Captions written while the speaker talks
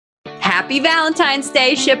Happy Valentine's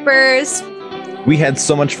Day, shippers. We had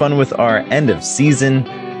so much fun with our end of season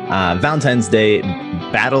Valentine's Day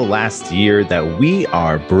battle last year that we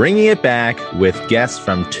are bringing it back with guests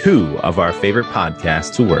from two of our favorite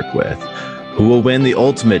podcasts to work with. Who will win the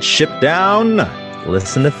ultimate ship down?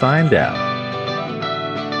 Listen to find out.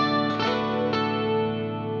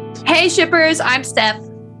 Hey, shippers. I'm Steph.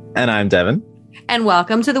 And I'm Devin. And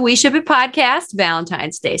welcome to the We Ship It podcast,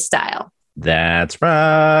 Valentine's Day style. That's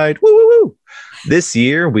right. Woo, woo, woo. This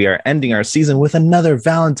year, we are ending our season with another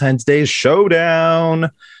Valentine's Day showdown.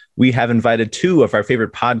 We have invited two of our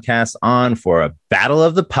favorite podcasts on for a battle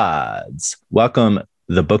of the pods. Welcome,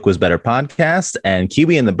 The Book Was Better podcast and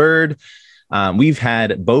Kiwi and the Bird. We've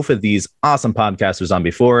had both of these awesome podcasters on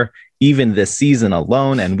before, even this season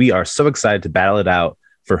alone, and we are so excited to battle it out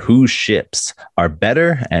for whose ships are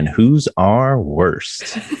better and whose are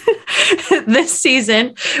worst. This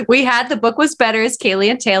season, we had The Book Was Better's Kaylee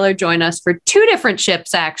and Taylor join us for two different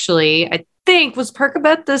ships, actually. I think was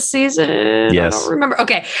Perkabeth this season. Yes. I don't remember.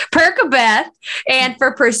 Okay. Perkabeth, and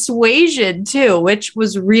for Persuasion too, which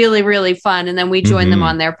was really, really fun. And then we joined them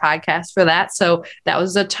on their podcast for that. So that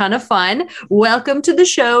was a ton of fun. Welcome to the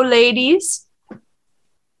show, ladies.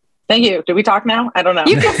 Thank you. Do we talk now? I don't know.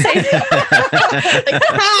 You can say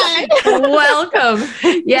hi. Welcome.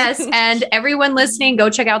 Yes. And everyone listening, go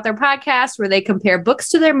check out their podcast where they compare books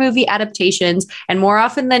to their movie adaptations. And more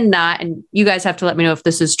often than not, and you guys have to let me know if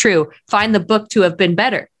this is true, find the book to have been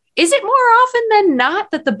better. Is it more often than not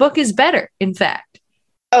that the book is better, in fact?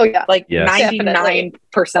 Oh, yeah. Like Yes. 99%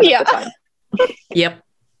 of the time. Yep.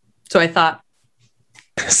 So I thought.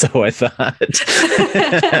 So I thought.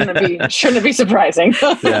 Shouldn't be surprising.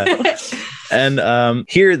 Yeah. And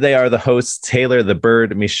here they are, the hosts, Taylor, the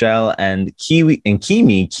Bird, Michelle, and Kiwi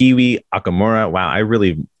Akamura. Wow, I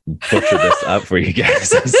really butchered this up for you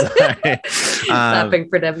guys. I'm sorry. Stopping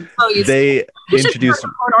for them. They introduced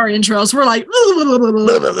our intros. We're like,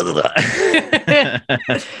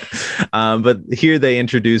 but here they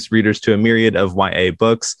introduce readers to a myriad of YA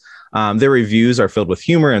books. Their reviews are filled with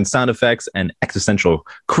humor and sound effects and existential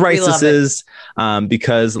crises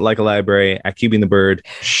because, like a library, at Kiwi and the Bird,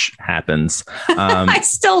 happens. I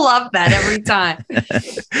still love that every time.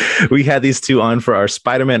 We had these two on for our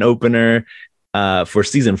Spider-Man opener for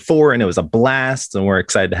season 4, and it was a blast, and we're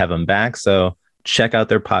excited to have them back. So check out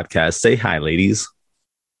their podcast. Say hi, ladies.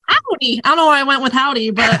 howdy. I don't know why I went with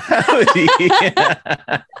howdy, but Howdy.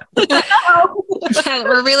 Yeah,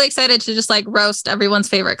 we're really excited to just like roast everyone's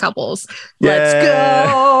favorite couples. Let's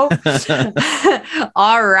go.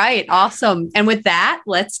 All right. Awesome. And with that,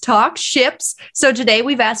 let's talk ships. So today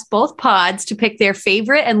we've asked both pods to pick their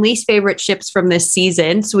favorite and least favorite ships from this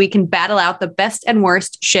season so we can battle out the best and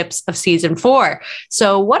worst ships of season 4.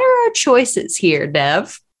 So what are our choices here,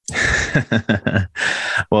 Dev?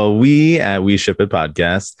 Well, we at We Ship It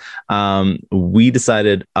podcast, we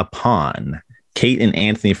decided upon Kate and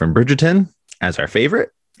Anthony from Bridgerton as our favorite.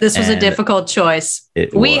 This was a difficult choice.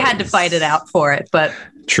 We had to fight it out for it, but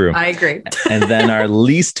true. I agree. And then our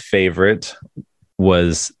least favorite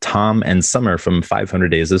was Tom and Summer from 500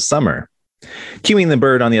 Days of Summer. Kiwi and the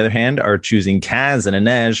Bird, on the other hand, are choosing Kaz and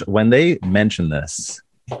Inej. When they mentioned this,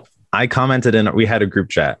 I commented we had a group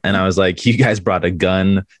chat and I was like, you guys brought a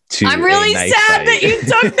gun to I'm really sad that you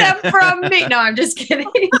took them from me. No, I'm just kidding.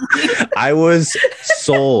 I was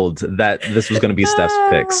sold that this was going to be Steph's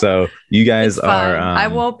pick. So you guys are... I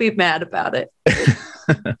won't be mad about it.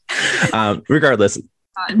 Regardless.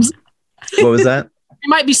 times. What was that? We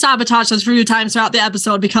might be sabotaged a few times throughout the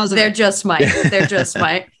episode because of They're it. just might. They're just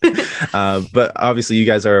might. But obviously you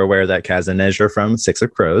guys are aware that Kaz and Inej are from Six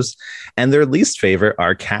of Crows, and their least favorite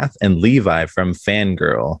are Kath and Levi from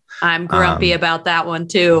Fangirl. I'm grumpy about that one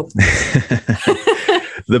too.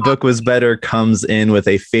 The Book Was Better comes in with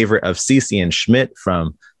a favorite of Cece and Schmidt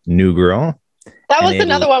from New Girl. That was And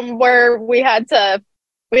another one where we had to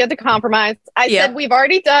compromise. I said we've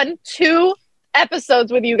already done 2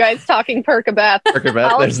 episodes with you guys talking Perkabeth.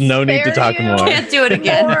 There's no need to talk more. Can't do it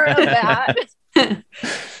again. More of that.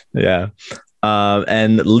 Yeah.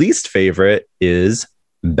 And least favorite is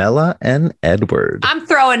Bella and Edward. I'm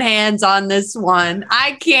throwing hands on this one.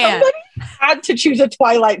 I can't. Somebody had to choose a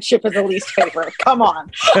Twilight ship as the least favorite. Come on.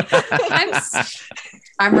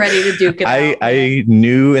 I'm ready to duke it out. I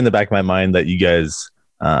knew in the back of my mind that you guys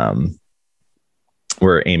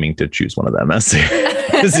were aiming to choose one of them as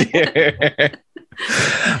year.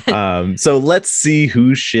 So let's see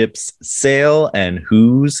whose ships sail and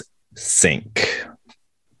whose sink.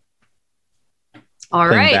 All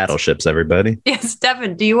Playing right. Battleships, everybody. Yes,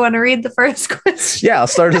 Devin, do you want to read the first question? Yeah, I'll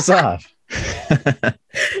start us off.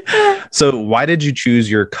 So why did you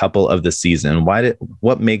choose your couple of the season?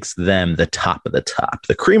 What makes them the top of the top,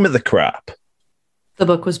 the cream of the crop? The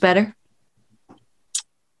book was better.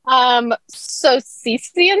 So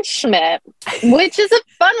Cece and Schmidt, which is a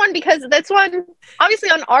fun one because this one, obviously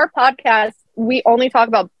on our podcast, we only talk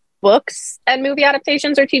about books and movie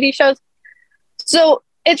adaptations or TV shows. So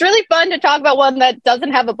it's really fun to talk about one that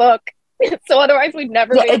doesn't have a book. So otherwise we'd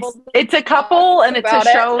never be able to. It's a couple and it's a about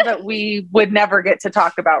it. show that we would never get to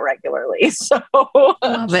talk about regularly. So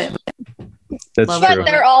Love it. That's Love true. But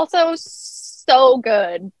they're also so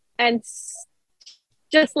good. And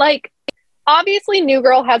just like, obviously New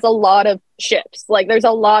Girl has a lot of ships. Like there's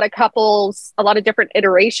a lot of couples, a lot of different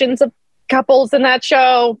iterations of couples in that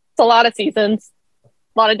show. It's a lot of seasons,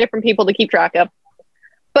 a lot of different people to keep track of.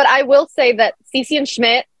 But I will say that Cece and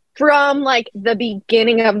Schmidt, from like the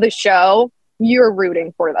beginning of the show, you're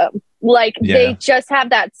rooting for them. Like they just have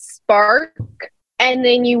that spark, and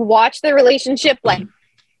then you watch the relationship like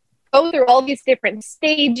go through all these different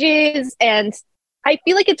stages, and I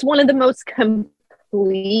feel like it's one of the most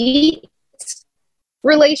complete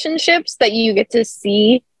relationships that you get to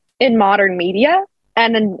see in modern media,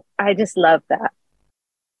 and then I just love that.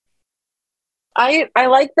 I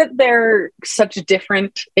like that they're such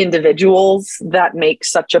different individuals that make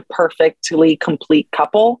such a perfectly complete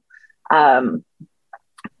couple.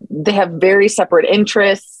 They have very separate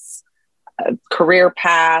interests, career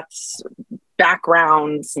paths,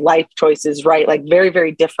 backgrounds, life choices, right? Like very,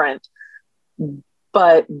 very different.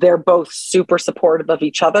 But they're both super supportive of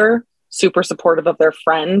each other, super supportive of their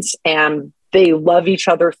friends, and they love each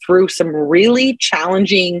other through some really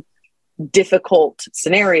challenging, difficult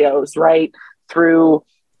scenarios, right?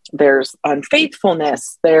 There's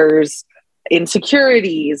unfaithfulness, there's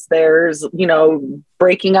insecurities, there's,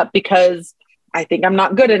 breaking up because I think I'm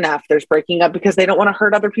not good enough. There's breaking up because they don't want to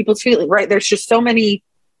hurt other people's feelings, right? There's just so many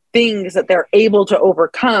things that they're able to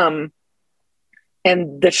overcome.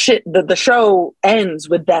 And the show ends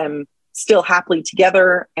with them still happily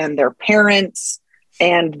together and their parents,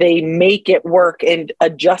 and they make it work and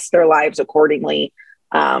adjust their lives accordingly.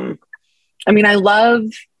 I love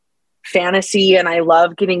fantasy, and I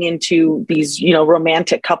love getting into these,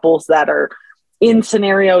 romantic couples that are in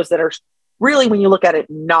scenarios that are really, when you look at it,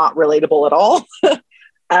 not relatable at all.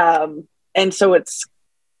 And so it's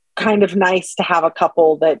kind of nice to have a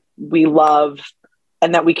couple that we love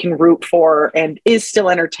and that we can root for and is still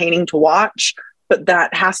entertaining to watch, but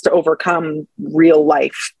that has to overcome real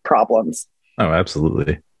life problems. Oh,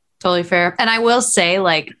 absolutely. Totally fair. And I will say,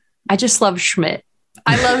 I just love Schmidt.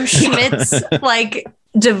 I love Schmidt's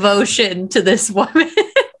devotion to this woman.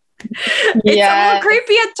 It's a little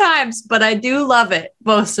creepy at times, but I do love it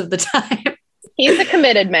most of the time. He's a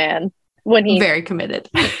committed man when he very committed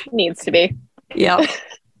needs to be. Yep.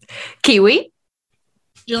 Kiwi,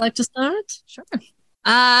 Would you like to start? Sure.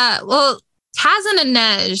 Well, Taz and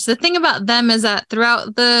Inej, the thing about them is that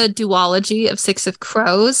throughout the duology of Six of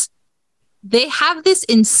Crows, they have this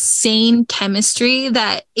insane chemistry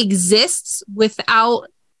that exists without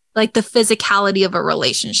the physicality of a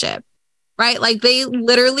relationship, right? Like they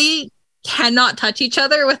literally cannot touch each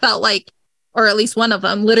other without or at least one of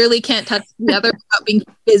them literally can't touch the other without being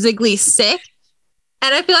physically sick.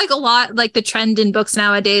 And I feel like a lot, the trend in books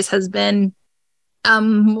nowadays has been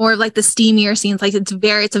more of the steamier scenes.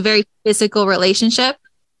 It's a very physical relationship.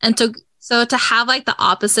 And so to have the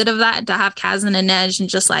opposite of that, to have Kaz and Inej and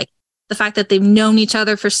just the fact that they've known each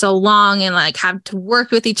other for so long and have to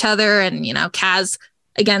work with each other, and Kaz,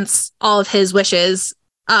 against all of his wishes,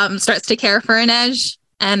 starts to care for Inej,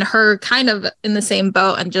 and her kind of in the same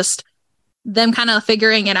boat, and just them kind of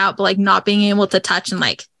figuring it out, but not being able to touch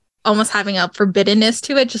and almost having a forbiddenness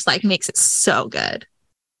to it just makes it so good.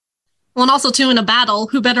 Well, and also too, in a battle,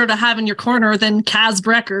 who better to have in your corner than Kaz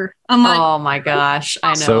Brecker? Oh my gosh, I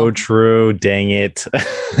know. So true. Dang it.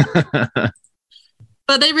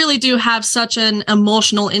 But they really do have such an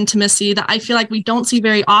emotional intimacy that I feel like we don't see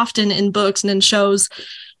very often in books and in shows.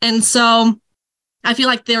 And so I feel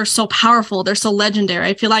like they're so powerful. They're so legendary.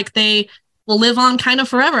 I feel like they will live on kind of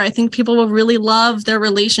forever. I think people will really love their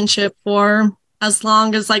relationship for as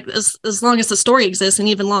long as as long as the story exists, and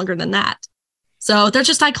even longer than that. So they're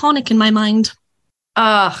just iconic in my mind.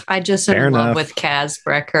 I just am in love with Kaz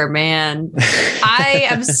Brecker, man. I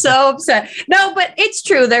am so upset. No, but it's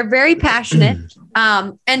true. They're very passionate.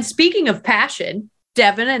 And speaking of passion,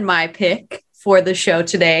 Devin and my pick for the show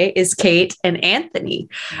today is Kate and Anthony.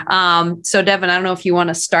 So Devin, I don't know if you want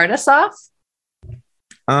to start us off.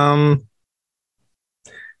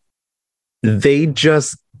 They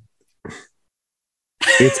just,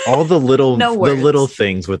 it's all the little, No the words. little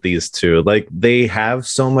things with these two. They have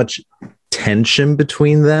so much tension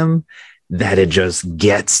between them that it just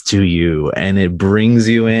gets to you and it brings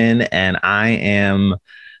you in. And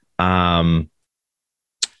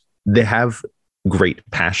they have great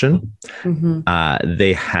passion.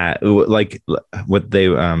 They have like what they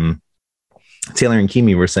Taylor and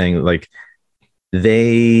Kimi were saying, like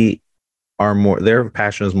they are more, their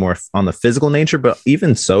passion is more on the physical nature, but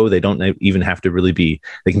even so, they don't even have to really be,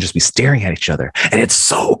 they can just be staring at each other. And it's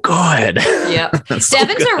so good. Yeah.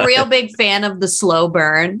 Devin's a real big fan of the slow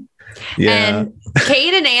burn. Yeah. And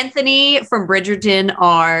Kate and Anthony from Bridgerton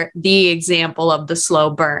are the example of the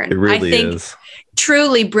slow burn. It really I think is.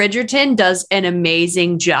 Truly, Bridgerton does an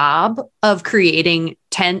amazing job of creating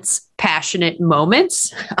tense, passionate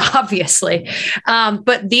moments, obviously.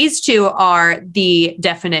 But these two are the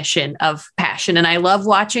definition of passion. And I love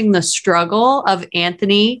watching the struggle of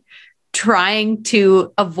Anthony trying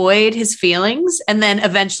to avoid his feelings and then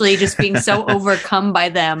eventually just being so overcome by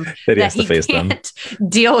them that he can't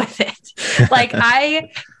deal with it. Like I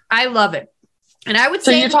love it. And I would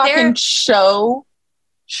so say you're talking show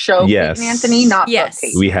yes. Kate and Anthony, not yes.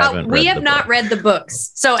 book. We haven't we have not read the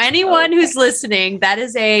books. So anyone who's listening, that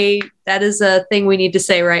is a thing we need to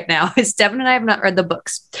say right now is Devin and I have not read the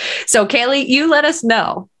books. So Kaylee, you let us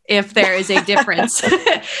know if there is a difference.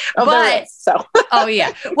 Oh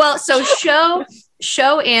yeah. Well, so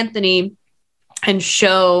show Anthony and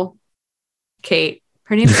show Kate.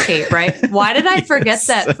 Her name is Kate, right? Why did I forget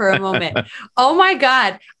that for a moment? Oh my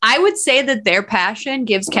God. I would say that their passion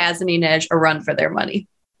gives Kaz and Inej a run for their money.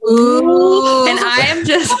 Ooh. And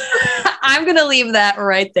I'm going to leave that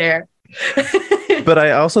right there. But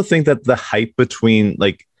I also think that the hype between,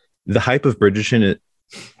 like, the hype of Bridgerton,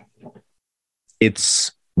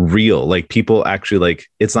 it's real. Like, people actually, like,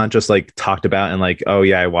 it's not just like talked about and like, oh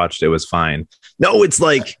yeah, I watched it, was fine. No, it's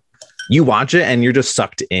like you watch it and you're just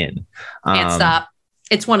sucked in. Can't stop.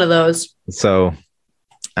 It's one of those. So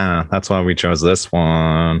that's why we chose this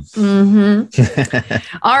one.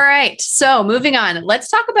 All right. So moving on, let's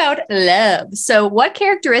talk about love. So what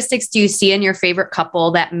characteristics do you see in your favorite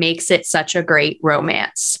couple that makes it such a great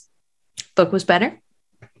romance? Book was better?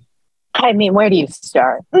 I mean, where do you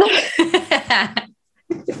start?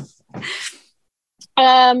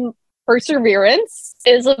 Perseverance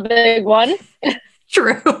is a big one.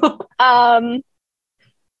 True.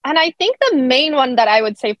 And I think the main one that I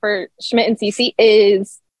would say for Schmidt and Cece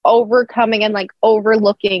is overcoming and like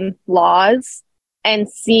overlooking flaws and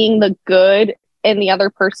seeing the good in the other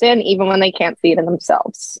person, even when they can't see it in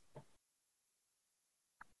themselves.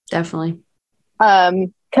 Definitely.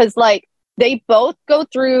 Because like they both go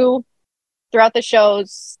throughout the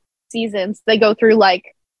show's seasons, they go through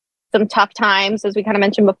like some tough times, as we kind of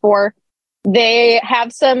mentioned before. They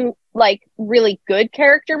have some like really good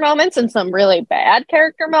character moments and some really bad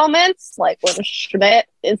character moments, like when Schmidt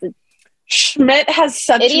has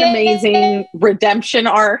such an amazing redemption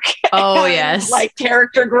arc. Oh and, yes, like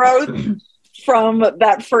character growth from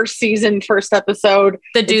that first episode.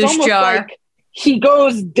 The douche jar. Like he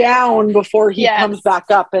goes down before he comes back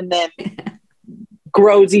up, and then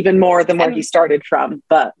grows even more than where he started from.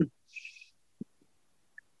 But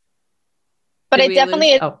it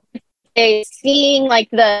definitely is seeing like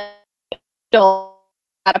the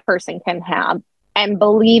that a person can have and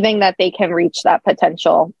believing that they can reach that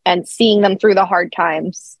potential and seeing them through the hard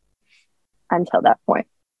times until that point.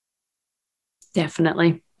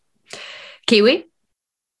 Definitely. Kiwi?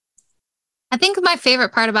 I think my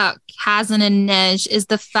favorite part about Kaz and Inej is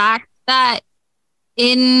the fact that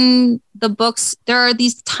in the books, there are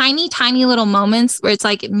these tiny, tiny little moments where it's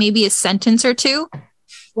like maybe a sentence or two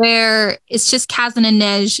where it's just Kaz and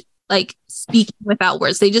Inej like speaking without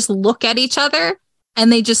words. They just look at each other and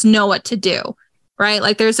they just know what to do, right?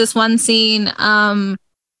 Like there's this one scene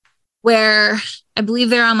where I believe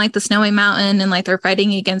they're on like the snowy mountain and like they're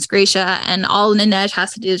fighting against Gracia, and all Inej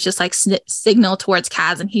has to do is just like signal towards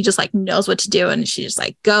Kaz, and he just like knows what to do, and she just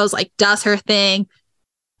like goes, like does her thing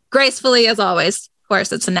gracefully as always. Of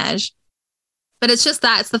course, it's Inej, but it's just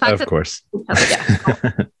that it's the fact of course.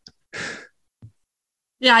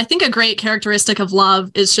 Yeah, I think a great characteristic of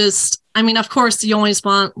love is just, I mean, of course, you always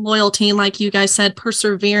want loyalty and, like you guys said,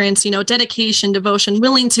 perseverance, dedication, devotion,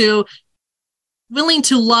 willing to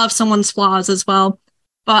love someone's flaws as well.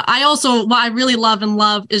 But what I really love in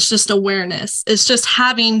love is just awareness. It's just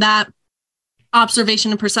having that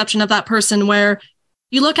observation and perception of that person where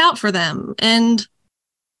you look out for them and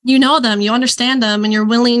you know them, you understand them, and you're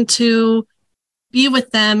willing to be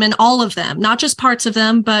with them and all of them, not just parts of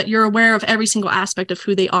them, but you're aware of every single aspect of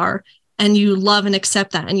who they are. And you love and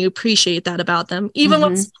accept that and you appreciate that about them. Even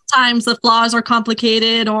when sometimes the flaws are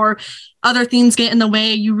complicated or other things get in the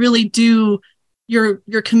way, you really do you're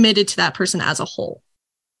committed to that person as a whole.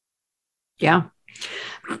 Yeah.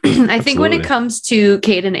 I think when it comes to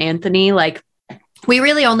Kate and Anthony, like, we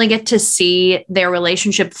really only get to see their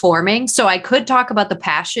relationship forming. So I could talk about the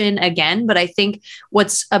passion again, but I think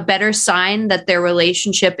what's a better sign that their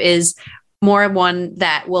relationship is more one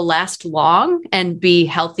that will last long and be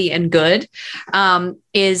healthy and good,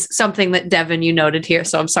 is something that Devin, you noted here.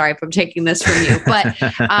 So I'm sorry if I'm taking this from you,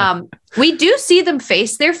 but we do see them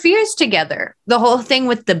face their fears together. The whole thing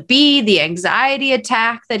with the bee, the anxiety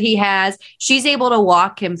attack that he has, she's able to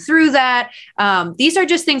walk him through that. These are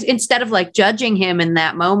just things, instead of like judging him in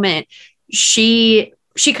that moment, she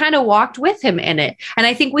kind of walked with him in it. And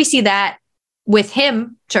I think we see that with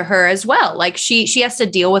him to her as well. Like she has to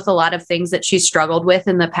deal with a lot of things that she's struggled with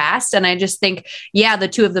in the past. And I just think, yeah, the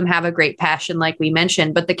two of them have a great passion, like we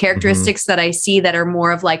mentioned, but the characteristics that I see that are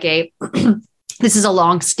more of like a, this is a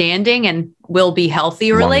long-standing and will be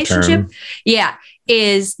healthy relationship. Yeah.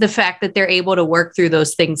 Is the fact that they're able to work through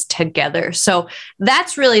those things together. So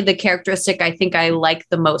that's really the characteristic I think I like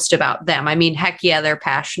the most about them. I mean, heck yeah, they're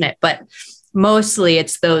passionate, but mostly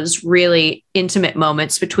it's those really intimate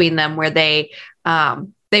moments between them where they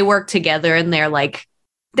work together and they're like,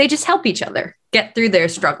 they just help each other get through their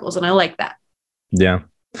struggles. And I like that. Yeah.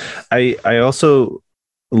 I also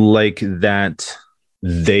like that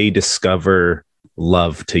they discover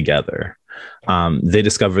love together. They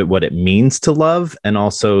discover what it means to love, and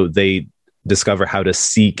also they discover how to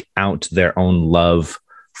seek out their own love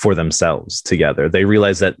for themselves together. They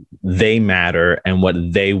realize that they matter and what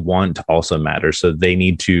they want also matters. So they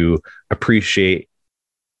need to appreciate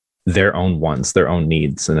their own wants, their own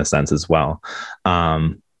needs in a sense as well.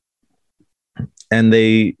 And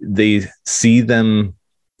we see them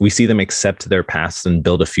accept their past and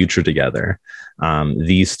build a future together.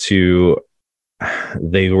 These two,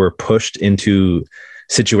 they were pushed into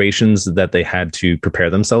situations that they had to prepare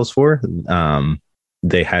themselves for.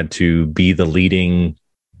 They had to be the leading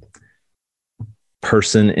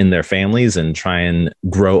person in their families and try and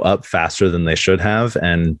grow up faster than they should have.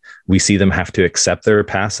 And we see them have to accept their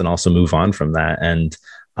past and also move on from that. And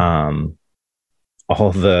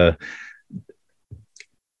all the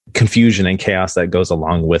confusion and chaos that goes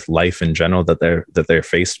along with life in general that they're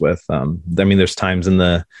faced with. I mean, there's times in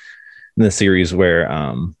the series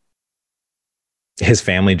where his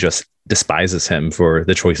family just despises him for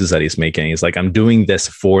the choices that he's making. He's like, I'm doing this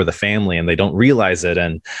for the family, and they don't realize it.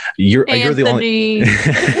 And you're the only,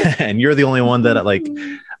 and you're the only one that like,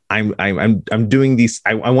 I'm doing these.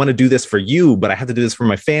 I want to do this for you, but I have to do this for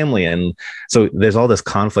my family. And so there's all this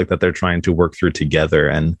conflict that they're trying to work through together,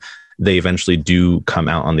 and they eventually do come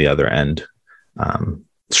out on the other end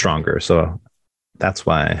stronger. So that's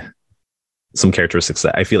why some characteristics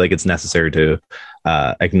that I feel like it's necessary to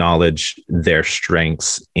acknowledge their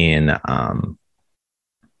strengths in the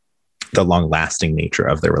long-lasting nature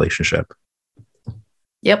of their relationship.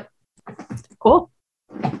 Yep. Cool.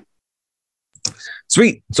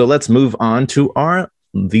 Sweet. So let's move on to our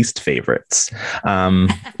least favorites.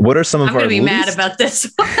 What are some of I'm our gonna be mad about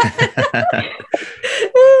this one.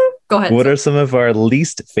 Go ahead. What are some of our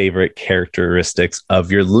least favorite characteristics of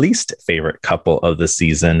your least favorite couple of the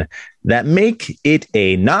season that make it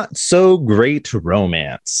a not so great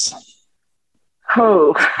romance?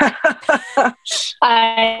 Oh,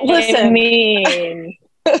 Listen. mean,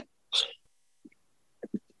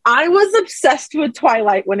 I was obsessed with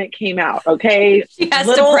Twilight when it came out. Okay. She has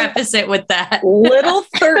to preface it with that. Little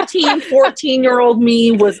 13, 14-year-old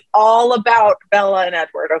me was all about Bella and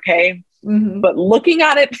Edward. Okay. Mm-hmm. But looking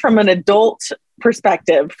at it from an adult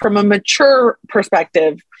perspective, from a mature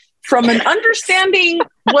perspective, from an understanding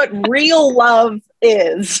what real love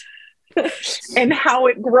is and how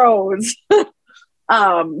it grows,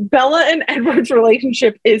 Bella and Edward's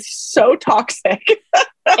relationship is so toxic.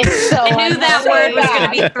 it's so I knew that word was going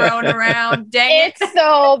to be thrown around. Dang it. It's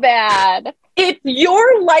so bad. If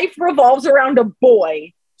your life revolves around a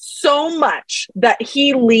boy so much that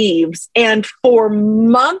he leaves, and for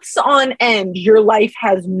months on end, your life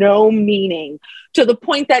has no meaning, to the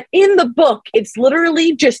point that in the book, it's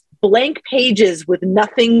literally just blank pages with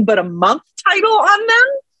nothing but a month title on them.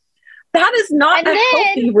 That is not a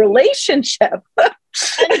healthy relationship.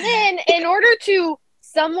 And then in order to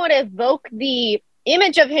somewhat evoke the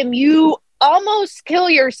image of him, you almost kill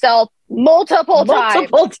yourself multiple times.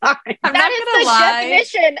 I'm That is the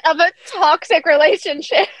definition of a toxic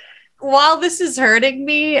relationship. while this is hurting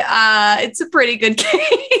me, it's a pretty good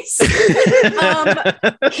case.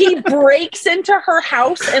 He breaks into her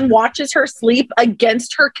house and watches her sleep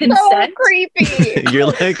against her So consent. creepy.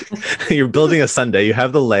 You're building a sundae. You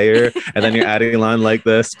have the layer, and then you're adding on like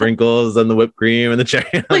the sprinkles and the whipped cream and the cherry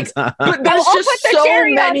on Like, top. But there's I'll just put the so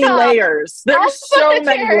cherry on many top. layers. I'll There's put so the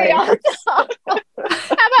many cherry on layers. top. How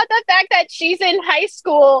about the fact that she's in high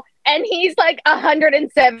school and he's like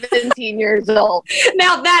 117 years old?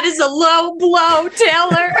 Now that is a low blow,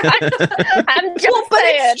 Taylor. I'm just Well, but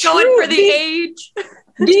saying. it's Going true. for the age.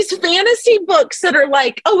 These fantasy books that are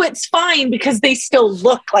like, oh, it's fine because they still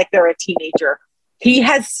look like they're a teenager. He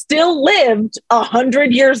has still lived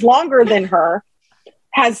 100 years longer than her,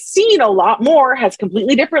 has seen a lot more, has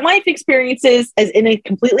completely different life experiences, is in a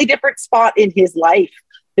completely different spot in his life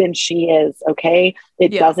than she is. Okay.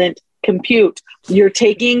 It Yeah. doesn't compute. You're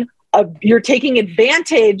taking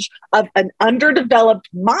advantage of an underdeveloped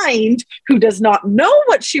mind who does not know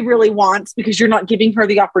what she really wants because you're not giving her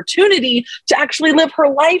the opportunity to actually live her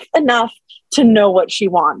life enough to know what she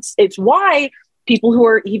wants. It's why people who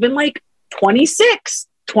are even like 26,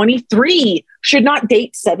 23 should not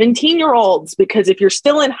date 17-year-olds, because if you're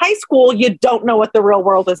still in high school, you don't know what the real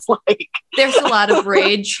world is like. There's a lot of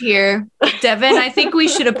rage here. Devin, I think we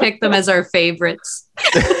should have picked them as our favorites.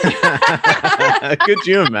 Could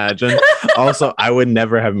you imagine? Also, I would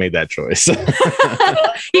never have made that choice.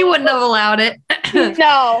 He wouldn't have allowed it.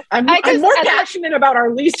 No. I'm I just- more as a- passionate about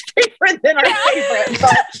our least favorite than our favorite,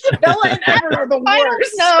 but Bella and Edward are the Final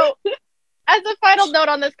worst. note, as a final note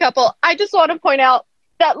on this couple, I just want to point out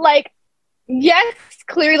that, like, yes,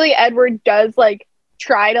 clearly Edward does like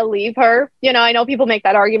try to leave her. You know, I know people make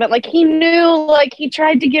that argument. Like, he knew, like, he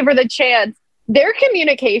tried to give her the chance. Their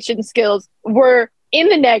communication skills were in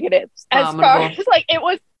the negatives as far Abominable. as like it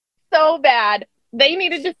was so bad. They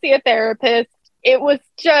needed to see a therapist. It was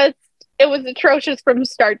atrocious from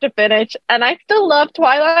start to finish. And I still love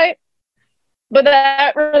Twilight, but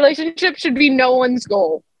that relationship should be no one's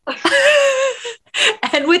goal.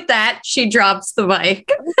 And with that, she drops the mic.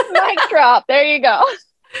 Mic drop. There you go.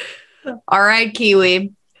 All right,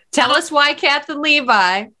 Kiwi. Tell us why Kath and Levi.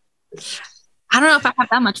 I don't know if I have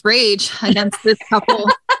that much rage against this couple.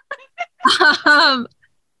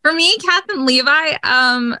 For me, Kath and Levi,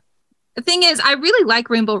 the thing is, I really like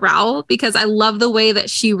Rainbow Rowell because I love the way that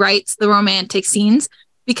she writes the romantic scenes.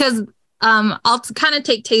 Because I'll kind of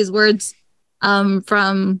take Tay's words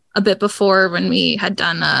from a bit before when we had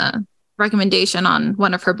done a recommendation on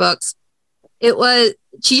one of her books.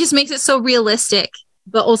 She just makes it so realistic,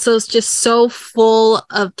 but also it's just so full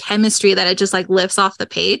of chemistry that it just like lifts off the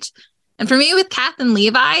page. And for me with Kath and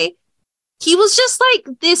Levi, he was just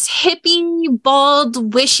like this hippie,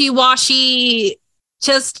 bald, wishy-washy,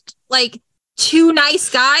 just like too nice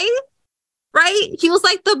guy, right? He was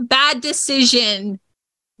like the bad decision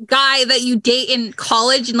guy that you date in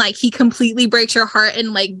college and like he completely breaks your heart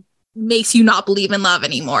and like makes you not believe in love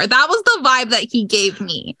anymore. That was the vibe that he gave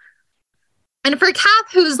me. And for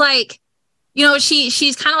Kath, who's like, you know,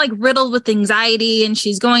 she's kind of like riddled with anxiety and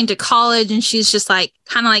she's going to college and she's just like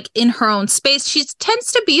kind of like in her own space. She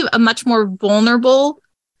tends to be a much more vulnerable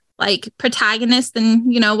like protagonist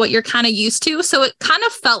than, you know, what you're kind of used to. So it kind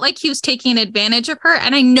of felt like he was taking advantage of her.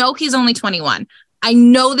 And I know he's only 21. I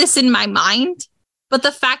know this in my mind, but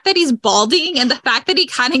the fact that he's balding and the fact that he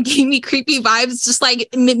kind of gave me creepy vibes, just like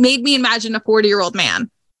it made me imagine a 40-year-old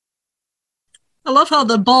man. I love how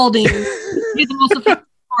the balding is the most effective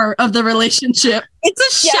part of the relationship. It's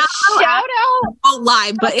a Yeah, shout out. out Won't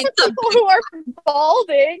lie, but to it's a people who are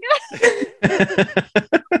balding.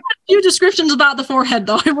 Few descriptions about the forehead,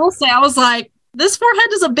 though. I will say, I was like, this forehead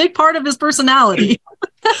is a big part of his personality.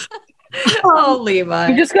 Oh, You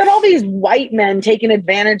Levi. just got all these white men taking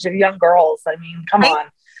advantage of young girls. I mean, come on.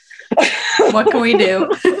 What can we do?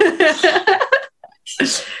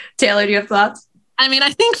 Taylor, do you have thoughts? I mean,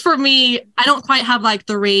 I think for me, I don't quite have like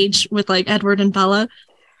the rage with like Edward and Bella.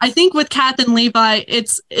 I think with Kath and Levi,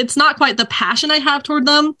 it's not quite the passion I have toward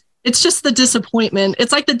them. It's just the disappointment.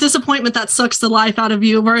 It's like the disappointment that sucks the life out of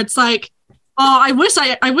you, where it's like, oh, I wish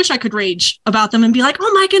I could rage about them and be like,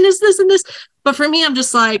 oh my goodness, this and this. But for me, I'm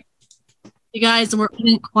just like, you guys, we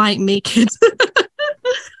didn't quite make it.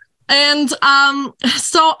 And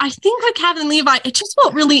so I think with Kath and Levi, it just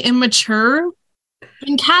felt really immature.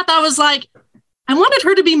 And Kath, I was like, I wanted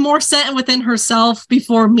her to be more set within herself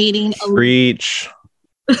before meeting. Preach.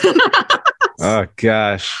 Oh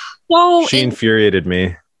gosh. So She infuriated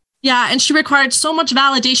me. yeah, and she required so much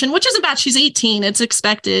validation, which isn't bad. She's 18. It's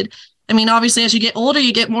expected. I mean, obviously, as you get older,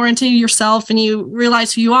 you get more into yourself and you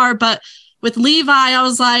realize who you are. But with Levi, I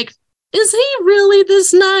was like, is he really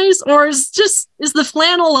this nice, or is the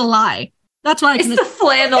flannel a lie? That's why Is the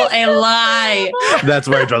flannel a lie? That's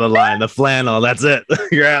where I draw the line. The flannel. That's it.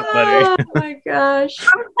 You're out, buddy. Oh my gosh.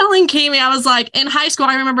 I was telling Kami, I was like, in high school,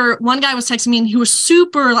 I remember one guy was texting me and he was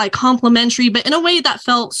super like complimentary, but in a way that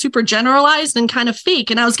felt super generalized and kind of fake.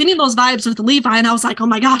 And I was getting those vibes with Levi, and I was like, oh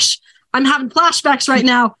my gosh, I'm having flashbacks right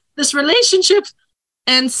now. This relationship.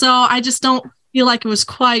 And so I just don't feel like it was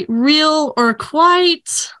quite real or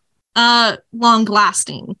quite long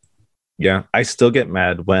lasting. Yeah, I still get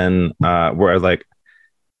mad when we're like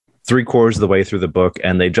 3/4 of the way through the book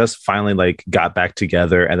and they just finally like got back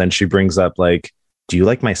together, and then she brings up like, do you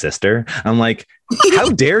like my sister? I'm like, how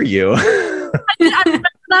dare you? I remember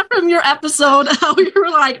that from your episode, how you were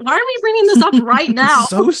like, why are we bringing this up right now?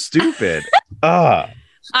 So stupid.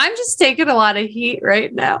 I'm just taking a lot of heat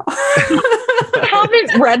right now. I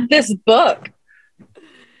haven't read this book.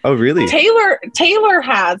 Oh, really? Taylor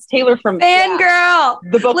has. Taylor from Fangirl.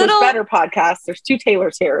 the Book Little- Was Better podcast. There's 2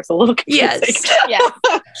 Taylors here. It's a little confusing. Yes.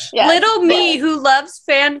 Yes. Little me who loves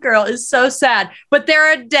Fangirl is so sad. But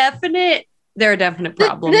there are definite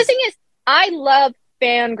problems. The thing is, I love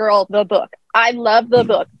Fangirl, the book. I love the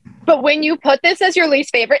book. But when you put this as your least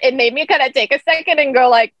favorite, it made me kind of take a second and go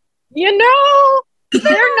like, they're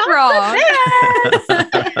not wrong.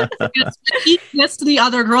 the best. He gets to the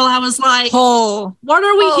other girl. I was like, Oh, what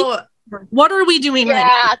are we doing right now?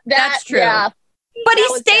 Yeah, That's true. Yeah, But he that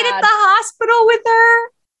was stayed at bad. the hospital with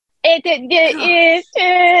her.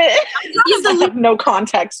 I have no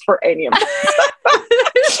context for any of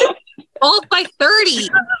this. both by 30.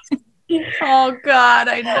 Oh God,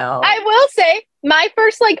 I know. I will say my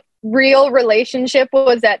first like real relationship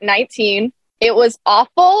was at 19. It was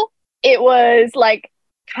awful. It was like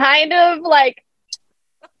kind of like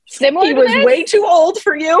similar. He to was this. way too old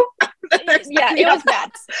for you. Yeah, it was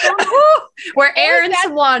bad. We're airing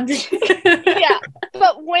some laundry. Yeah,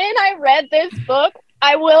 but when I read this book,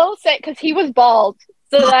 I will say, because he was bald,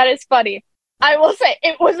 so that is funny. I will say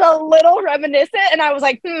it was a little reminiscent, and I was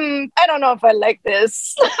like, I don't know if I like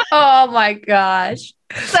this. Oh my gosh.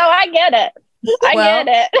 So I get it. I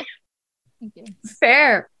get it.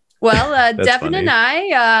 Fair. Well, Devin funny. and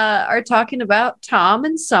I are talking about Tom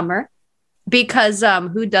and Summer because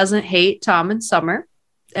who doesn't hate Tom and Summer?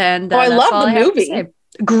 And I that's love all the I have to movie. say.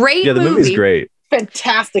 Great Yeah, the movie. movie's great.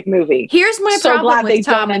 Fantastic movie. Here's my So problem glad they with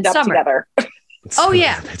Tom don't and end up Summer. together. Oh,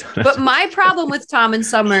 yeah. But my problem with Tom and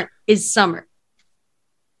Summer is Summer.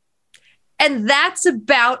 And that's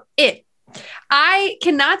about it. I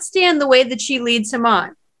cannot stand the way that she leads him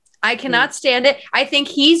on. I cannot stand it. I think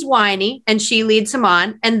he's whiny and she leads him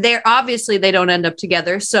on. And they're obviously they don't end up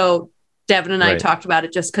together. So Devin and I Right. talked about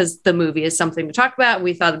it just because the movie is something to talk about. And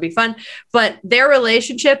we thought it'd be fun. But their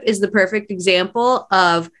relationship is the perfect example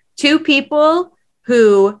of two people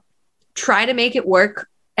who try to make it work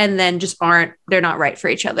and then just they're not right for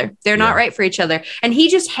each other. They're not Yeah. right for each other. And he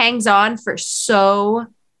just hangs on for so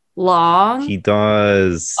long. He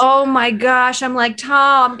does. Oh my gosh. I'm like,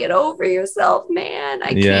 Tom, get over yourself, man. I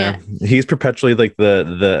Yeah, can't. he's perpetually like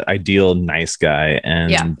the ideal nice guy,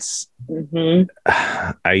 and Yeah. Mhm.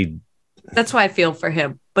 I That's why I feel for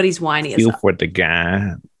him. But he's whiny as feel hell. for the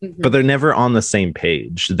guy. Mhm. But they're never on the same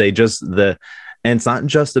page. They just and it's not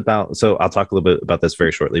just about, so I'll talk a little bit about this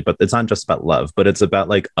very shortly, but it's not just about love, but it's about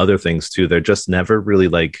like other things too. They're just never really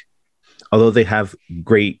like, although they have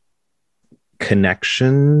great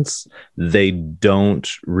connections, they don't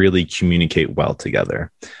really communicate well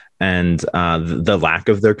together. And the lack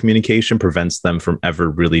of their communication prevents them from ever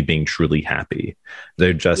really being truly happy.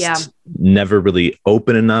 They're just never really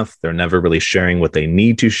open enough. They're never really sharing what they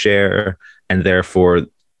need to share. And therefore,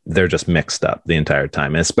 they're just mixed up the entire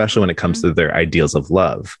time, and especially when it comes to their ideals of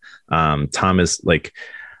love. Tom is like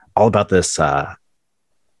all about this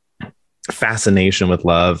fascination with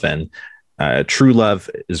love, and true love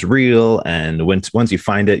is real. And once you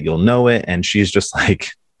find it, you'll know it. And she's just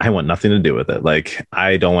like, I want nothing to do with it. Like,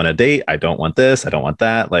 I don't want to date. I don't want this. I don't want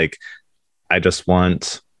that. Like, I just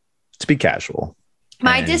want to be casual.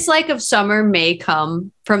 My And- dislike of Summer may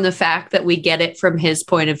come from the fact that we get it from his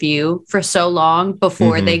point of view for so long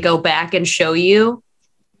before Mhm. they go back and show you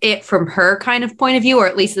it from her kind of point of view, or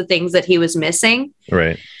at least the things that he was missing.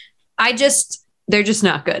 Right. They're just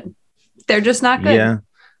not good. They're just not good. Yeah.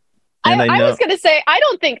 And I was going to say, I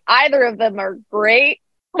don't think either of them are great.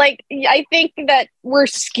 Like, I think that we're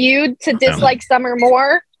skewed to dislike Summer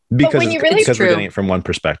more. because when you really- because we're True. getting it from one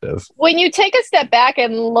perspective. When you take a step back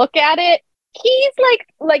and look at it, he's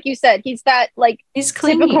like you said, he's that like He's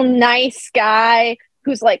clingy. typical nice guy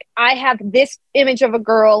who's like, I have this image of a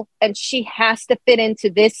girl and she has to fit into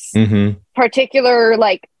this Mm-hmm. particular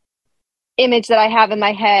like image that I have in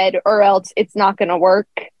my head, or else it's not going to work.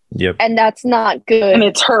 Yep. And that's not good. And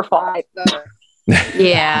it's her fault.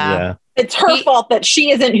 Yeah. It's her fault that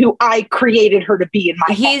she isn't who I created her to be in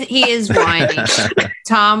my head. He is whiny.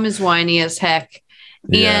 Tom is whiny as heck.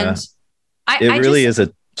 Yeah. And It I really just,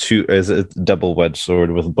 is a double-edged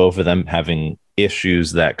sword, with both of them having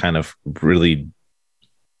issues that kind of really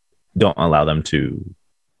don't allow them to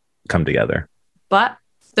come together. But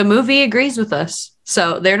the movie agrees with us.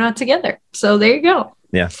 So they're not together. So there you go.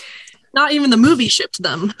 Yeah. Not even the movie shipped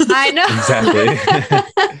them. I know. Exactly.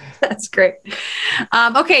 That's great.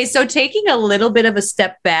 Okay, so taking a little bit of a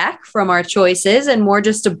step back from our choices and more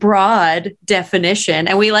just a broad definition,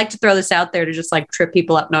 and we like to throw this out there to just like trip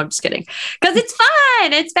people up. No, I'm just kidding, because it's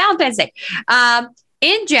fun. It's Valentine's Day.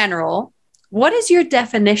 In general, what is your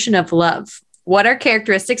definition of love? What are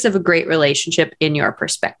characteristics of a great relationship in your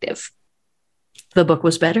perspective? The book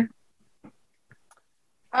was better.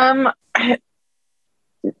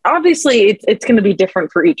 Obviously it's going to be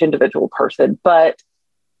different for each individual person, but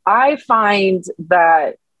I find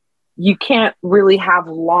that you can't really have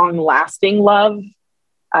long lasting love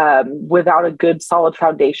without a good solid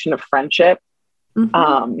foundation of friendship.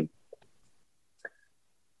 Mm-hmm.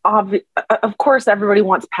 Of course, everybody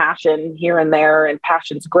wants passion here and there, and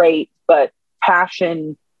passion's great, but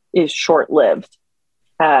passion is short lived.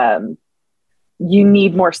 You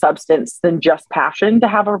need more substance than just passion to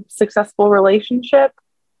have a successful relationship.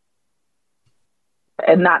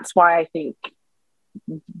 And that's why I think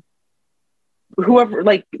whoever,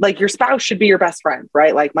 like your spouse should be your best friend,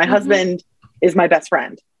 right? Like my husband is my best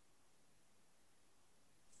friend.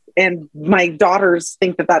 And my daughters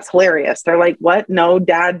think that that's hilarious. They're like, what? No,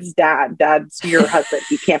 dad's dad. Dad's your husband.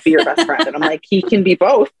 He can't be your best friend. And I'm like, he can be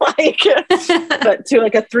both. Like, but to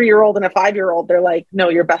like a 3-year-old and a 5-year-old, they're like, no,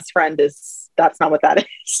 your best friend that's not what that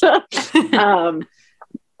is.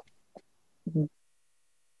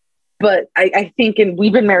 But I think, and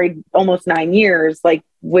we've been married almost 9 years, like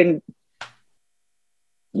when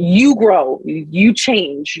you grow, you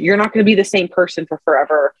change, you're not going to be the same person for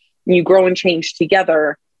forever. You grow and change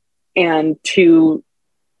together, and to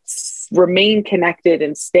remain connected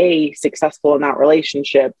and stay successful in that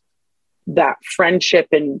relationship, that friendship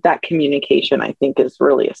and that communication, I think, is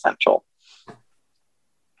really essential.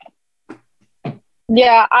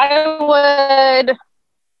 Yeah, I would.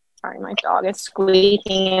 Sorry, my dog is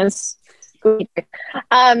squeaking.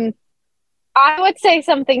 I would say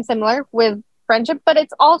something similar with friendship, but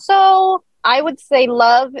it's also, I would say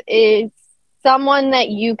love is someone that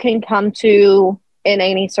you can come to in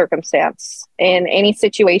any circumstance, in any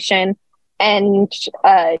situation, and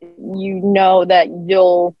you know that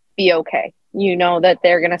you'll be okay. You know that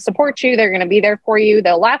they're going to support you. They're going to be there for you.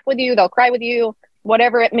 They'll laugh with you. They'll cry with you,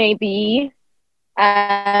 whatever it may be.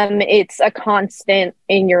 It's a constant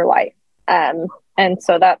in your life. And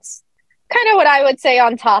so that's kind of what I would say,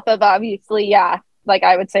 on top of, obviously, yeah, like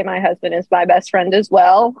I would say my husband is my best friend as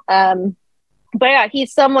well. But yeah,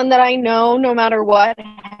 he's someone that I know no matter what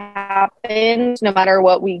happens, no matter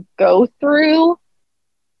what we go through,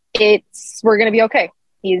 we're going to be okay.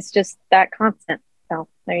 He's just that constant. So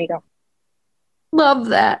there you go. Love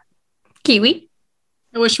that. Kiwi?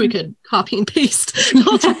 I wish we could copy and paste.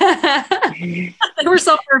 They were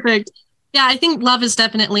so perfect. Yeah, I think love is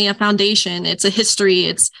definitely a foundation. It's a history,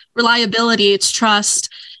 it's reliability, it's trust.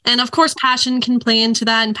 And of course, passion can play into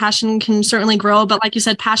that, and passion can certainly grow. But like you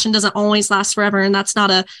said, passion doesn't always last forever, and that's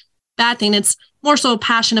not a bad thing. It's more so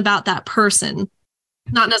passion about that person,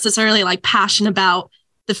 not necessarily like passion about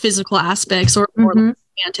the physical aspects or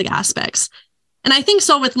romantic aspects. And I think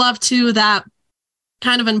so with love too, that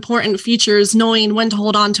kind of important features, knowing when to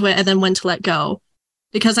hold on to it and then when to let go.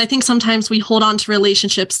 Because I think sometimes we hold on to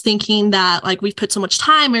relationships thinking that like we've put so much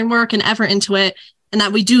time and work and effort into it, and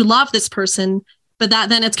that we do love this person, but that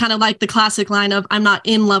then it's kind of like the classic line of, I'm not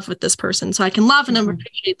in love with this person. So I can love and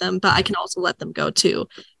appreciate them, but I can also let them go too.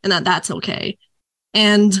 And that's okay.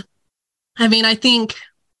 And I mean, I think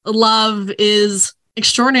love is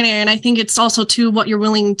extraordinary. And I think it's also too what you're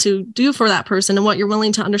willing to do for that person and what you're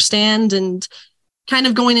willing to understand, and kind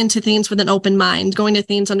of going into things with an open mind, going to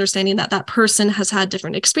things understanding that that person has had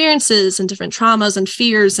different experiences and different traumas and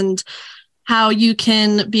fears, and how you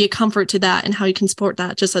can be a comfort to that and how you can support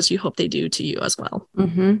that just as you hope they do to you as well.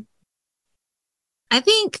 I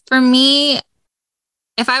think for me,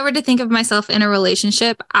 if I were to think of myself in a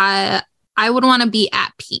relationship, I would want to be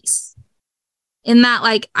at peace. In that,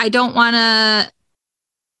 like, I don't want to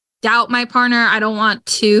doubt my partner. I don't want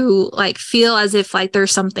to like feel as if like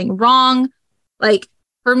there's something wrong. Like,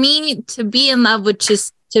 for me to be in love would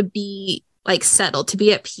just to be like settled, to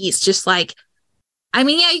be at peace. Just like, I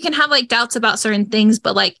mean, yeah, you can have like doubts about certain things,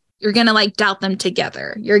 but like you're gonna like doubt them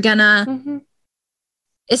together. You're gonna Mm-hmm.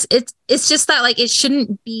 it's just that like it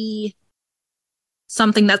shouldn't be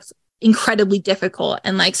something that's incredibly difficult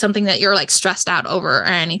and like something that you're like stressed out over or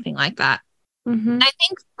anything like that. Mm-hmm. I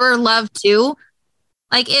think for love too,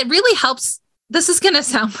 like it really helps. This is gonna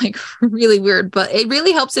sound like really weird, but it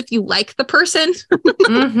really helps if you like the person.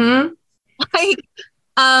 Mm-hmm. Like,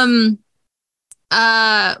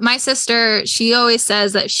 my sister, she always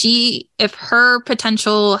says that if her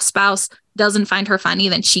potential spouse doesn't find her funny,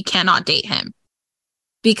 then she cannot date him,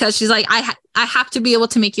 because she's like, I have to be able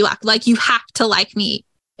to make you laugh. Like, you have to like me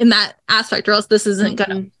in that aspect, or else this isn't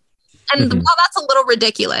gonna. And Mhm. while that's a little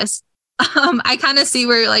ridiculous, I kind of see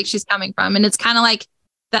where like she's coming from, and it's kind of like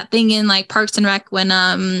that thing in like Parks and Rec when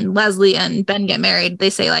Leslie and Ben get married. They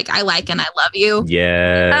say like, I like and I love you.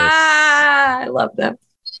 Yes. I love them.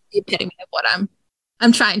 The epitome of what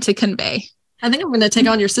I'm trying to convey. I think I'm going to take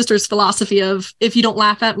on your sister's philosophy of, if you don't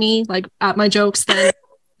laugh at me, like at my jokes, then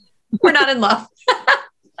We're not in love.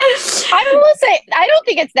 I will say, I don't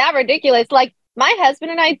think it's that ridiculous. Like, my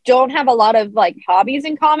husband and I don't have a lot of like hobbies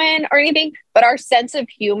in common or anything, but our sense of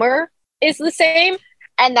humor is the same.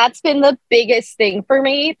 And that's been the biggest thing for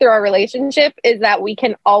me through our relationship, is that we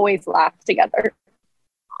can always laugh together.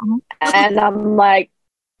 And I'm like,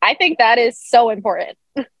 I think that is so important.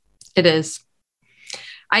 It is.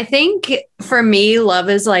 I think for me, love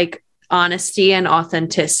is like honesty and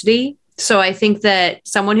authenticity. So I think that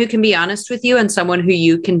someone who can be honest with you and someone who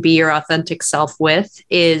you can be your authentic self with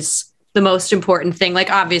is the most important thing.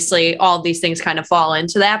 Like, obviously all of these things kind of fall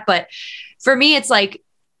into that, but for me, it's like,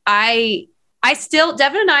 Devin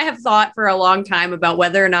and I have thought for a long time about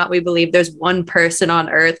whether or not we believe there's one person on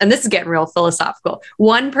earth, and this is getting real philosophical,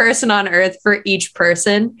 one person on earth for each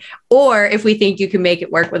person, or if we think you can make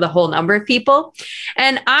it work with a whole number of people.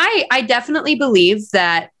 And I definitely believe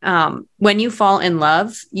that when you fall in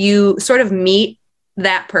love, you sort of meet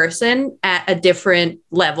that person at a different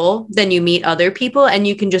level than you meet other people, and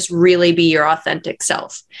you can just really be your authentic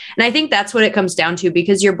self. And I think that's what it comes down to,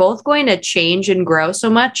 because you're both going to change and grow so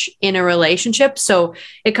much in a relationship. So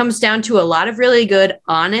it comes down to a lot of really good,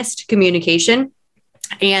 honest communication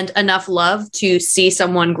and enough love to see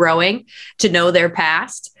someone growing, to know their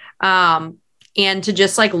past, and to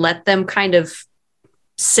just like let them kind of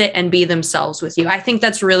sit and be themselves with you. I think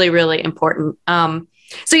that's really, really important.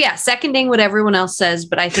 So yeah, seconding what everyone else says,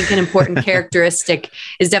 but I think an important characteristic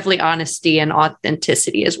is definitely honesty and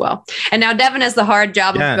authenticity as well. And now Devin has the hard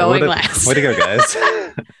job of going last. Way to go, guys.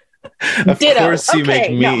 Of Ditto. course you Okay,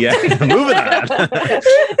 make me. no. Yeah, moving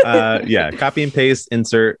on. Yeah, copy and paste,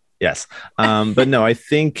 insert. Yes. But no, I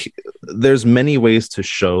think there's many ways to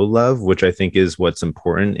show love, which I think is what's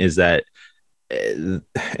important, is that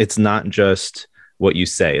it's not just what you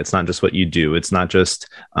say. It's not just what you do. It's not just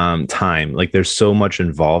time. Like, there's so much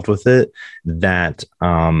involved with it that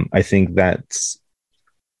I think that's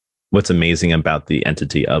what's amazing about the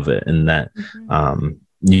entity of it, and that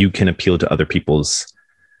you can appeal to other people's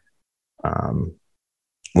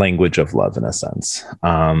language of love, in a sense.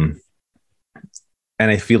 And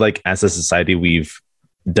I feel like as a society, we've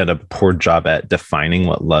done a poor job at defining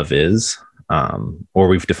what love is. Or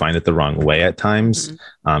we've defined it the wrong way at times,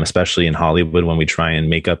 especially in Hollywood, when we try and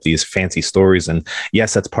make up these fancy stories. And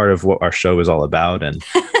yes, that's part of what our show is all about. And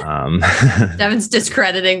Devin's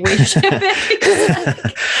discrediting we shipping.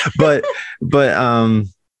 but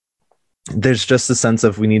there's just a sense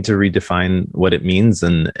of we need to redefine what it means,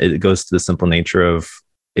 and it goes to the simple nature of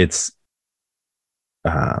it's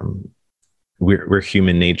we're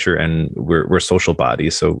human nature, and we're social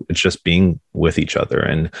bodies. So it's just being with each other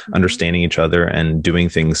and understanding each other and doing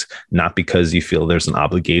things, not because you feel there's an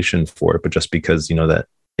obligation for it, but just because you know that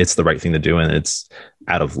it's the right thing to do, and it's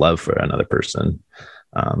out of love for another person.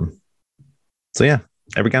 So yeah,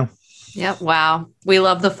 there we go. Yep. Wow. We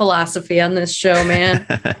love the philosophy on this show, man.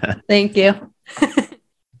 Thank you.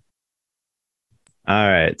 All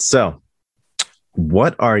right. So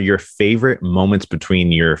what are your favorite moments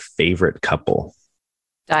between your favorite couple?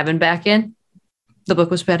 Diving back in. The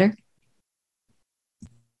book was better.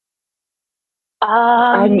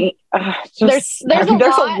 I mean, There's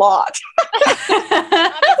a lot.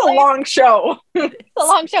 It's a long show. It's a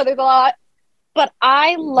long show. There's a lot. But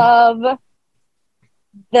I love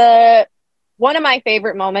one of my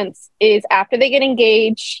favorite moments is after they get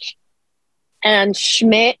engaged and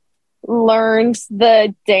Schmidt learns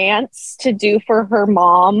the dance to do for her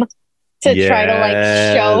mom to try to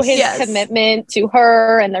like show his commitment to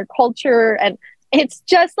her and their culture. And it's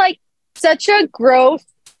just like such a growth,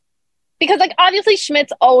 because like obviously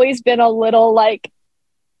Schmidt's always been a little like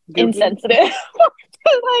insensitive.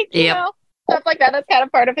 Like, you know, stuff like that. That's kind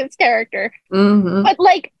of part of his character. Mm-hmm. But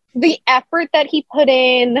like the effort that he put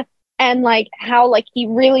in and like how like he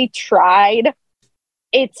really tried,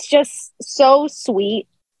 it's just so sweet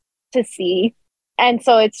to see. And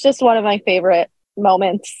so it's just one of my favorite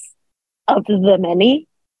moments of the many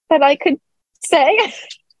that I could say.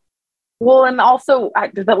 Well, and also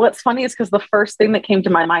what's funny is because the first thing that came to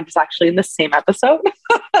my mind was actually in the same episode.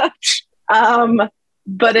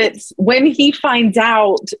 But it's when he finds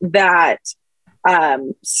out that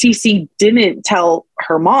Cece didn't tell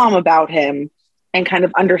her mom about him and kind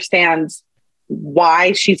of understands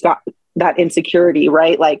why she's got that insecurity,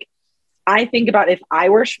 right? Like, I think about if I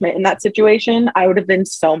were Schmidt in that situation, I would have been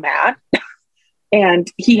so mad.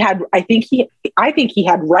 And I think he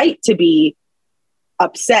had right to be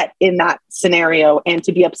upset in that scenario and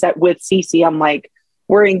to be upset with Cece. I'm like,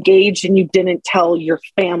 we're engaged and you didn't tell your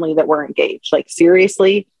family that we're engaged. Like,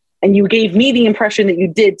 seriously? And you gave me the impression that you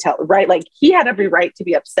did tell, right? Like, he had every right to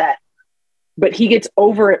be upset, but he gets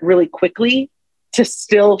over it really quickly to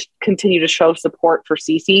still continue to show support for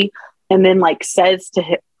Cece. And then like says to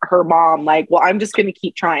her mom, like, well, I'm just going to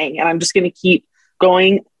keep trying and I'm just going to keep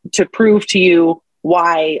going to prove to you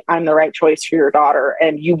why I'm the right choice for your daughter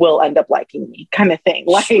and you will end up liking me, kind of thing.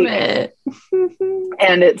 Like, and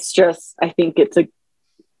it's just, I think it's a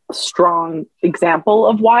strong example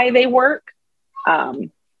of why they work.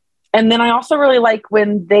 And then I also really like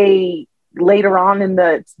when they later on in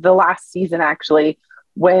the last season, actually,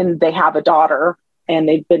 when they have a daughter and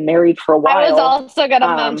they've been married for a while. I was also going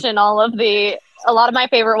to mention a lot of my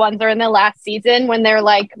favorite ones are in the last season when they're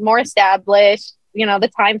like more established. You know, the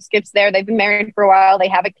time skips there. They've been married for a while. They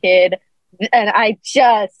have a kid. And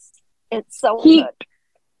it's so good.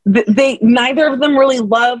 They neither of them really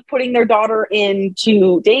love putting their daughter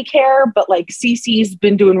into daycare, but like Cece's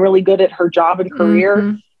been doing really good at her job and career.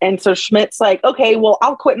 Mm-hmm. And so Schmidt's like, okay, well,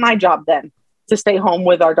 I'll quit my job then to stay home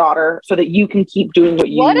with our daughter so that you can keep doing what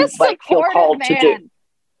you like feel called to do.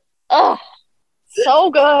 Oh, so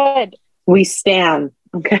good. We stand.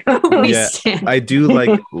 Okay. I do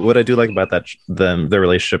like what I do like about that their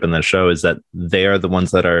relationship in that show is that they are the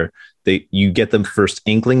ones that you get them first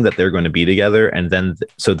inkling that they're going to be together, and then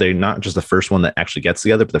so they're not just the first one that actually gets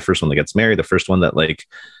together, but the first one that gets married, the first one that like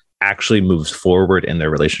actually moves forward in their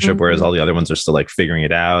relationship, whereas all the other ones are still like figuring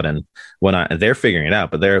it out, and they're figuring it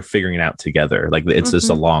out, but they're figuring it out together. Like it's just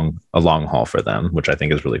a long haul for them, which I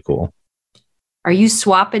think is really cool. Are you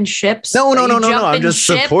swapping ships? No. I'm just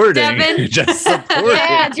supporting. Just supporting.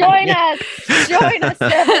 Yeah, join us,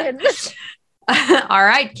 Devin. All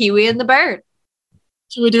right, Kiwi and the Bird.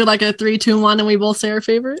 Should we do like a 3, 2, 1 and we both say our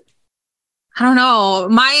favorite? I don't know.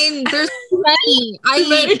 Mine, there's too many.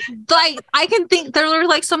 I can think there are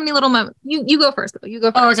like so many little moments. You go first though. You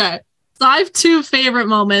go first. Okay. So I have 2 favorite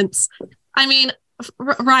moments. I mean,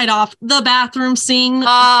 right off the bathroom scene.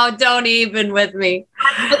 Oh, don't even with me.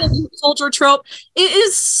 The soldier trope. It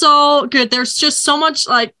is so good. There's just so much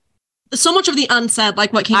of the unsaid,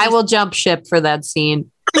 like what came. I will jump ship for that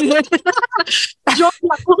scene. We'll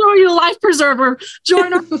throw you a life preserver.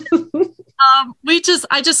 Join us.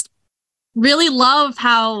 I just really love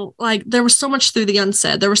how like there was so much through the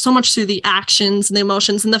unsaid. There was so much through the actions and the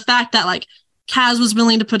emotions, and the fact that like Kaz was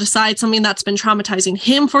willing to put aside something that's been traumatizing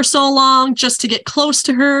him for so long just to get close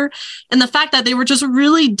to her. And the fact that they were just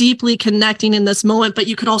really deeply connecting in this moment, but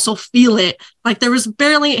you could also feel it. Like there was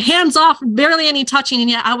barely hands off, barely any touching. And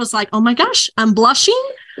yet I was like, oh my gosh, I'm blushing.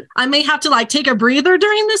 I may have to like take a breather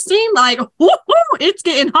during this scene. Like, woo-hoo, it's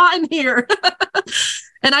getting hot in here.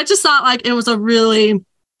 And I just thought like it was a really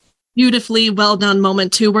beautifully well done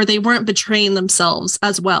moment too, where they weren't betraying themselves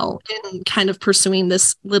as well in kind of pursuing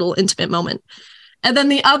this little intimate moment. And then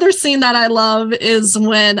the other scene that I love is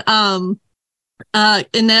when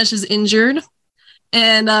Inej is injured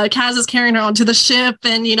and Kaz is carrying her onto the ship,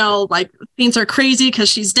 and you know, like things are crazy because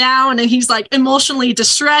she's down and he's like emotionally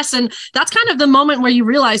distressed. And that's kind of the moment where you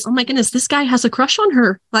realize, oh my goodness, this guy has a crush on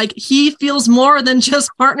her. Like he feels more than just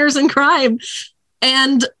partners in crime.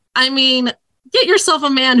 And I mean, get yourself a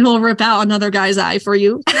man who will rip out another guy's eye for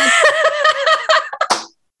you.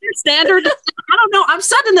 Your standard. I don't know. I'm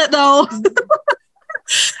setting it though.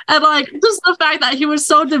 And like just the fact that he was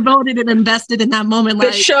so devoted and invested in that moment. The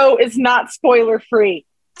like, show is not spoiler free.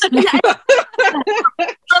 Spoiler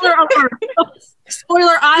alert.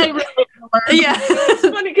 Spoiler alert. Yeah. It's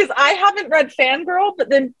funny because I haven't read Fangirl, but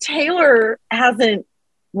then Taylor hasn't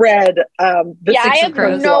read the I have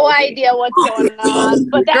no idea what's going on.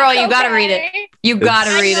 But that's girl, you gotta read it. You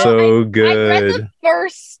gotta read it. So I read good. the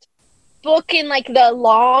first book in like the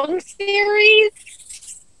long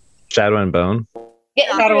series. Shadow and Bone.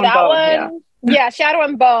 Getting Shadow through and that Bone, one. Yeah, Shadow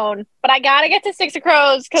and Bone. But I gotta get to Six of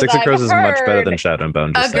Crows because Six of Crows is much better than Shadow and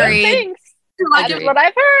Bone. Just saying. Agreed. Thanks. That is what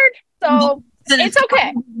I've heard. So it's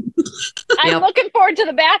okay. I'm looking forward to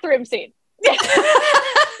the bathroom scene.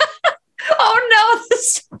 Oh no!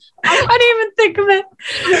 I didn't even think of it.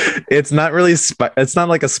 It's not really. It's not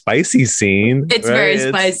like a spicy scene. It's right? very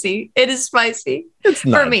spicy. It is spicy. It's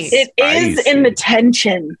not for me. It is in the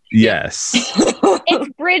tension. Yes. It's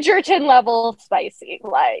Bridgerton level spicy,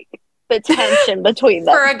 like the tension between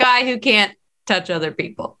them. For a guy who can't touch other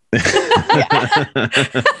people.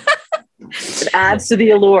 It adds to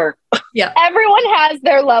the allure. Yeah. Everyone has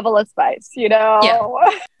their level of spice, you know? Yeah.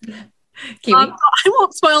 I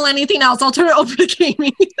won't spoil anything else. I'll turn it over to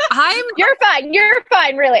Kimi. You're fine. You're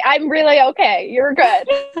fine, really. I'm really okay. You're good.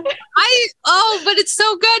 But it's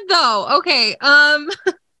so good though. Okay.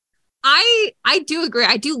 I do agree.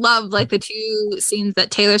 I do love like the two scenes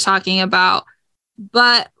that Taylor's talking about.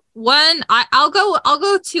 But one I'll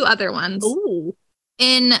go two other ones. Ooh.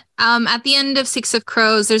 In at the end of Six of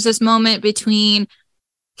Crows, there's this moment between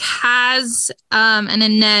Kaz and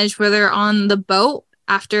Inej where they're on the boat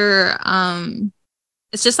after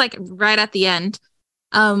it's just like right at the end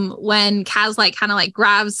when Kaz like kind of like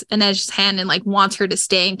grabs Inej's hand and like wants her to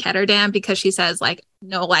stay in Ketterdam because she says like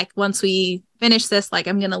no, like once we finish this, like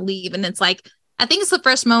I'm gonna leave. And it's like I think it's the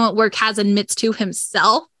first moment where Kaz admits to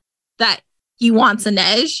himself that he wants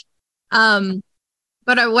Inej.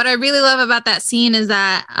 But what I really love about that scene is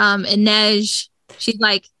that Inej, she's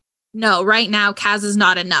like, no, right now Kaz is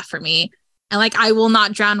not enough for me. And like, I will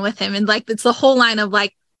not drown with him. And like, it's the whole line of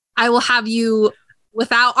like, I will have you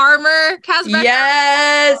without armor, Kaz.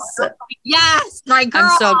 Yes. Yes. My girl.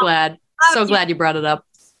 I'm so glad. So glad you brought it up.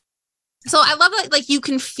 So I love that, like, you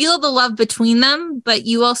can feel the love between them, but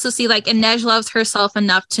you also see like Inej loves herself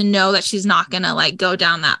enough to know that she's not going to like go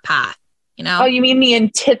down that path. You know? Oh, you mean the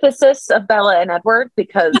antithesis of Bella and Edward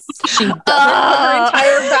because she doesn't put her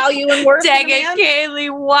entire value and worth Dang in a man? it,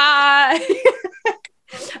 Kaylee, why?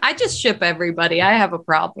 I just ship everybody. I have a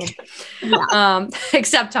problem. Yeah.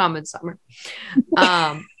 Except Tom and Summer.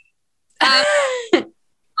 Fun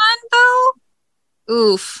though.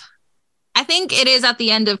 Oof. I think it is at the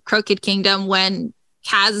end of Crooked Kingdom when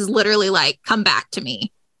Kaz is literally like, come back to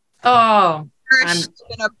me. Oh. She's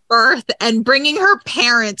gonna birth and bringing her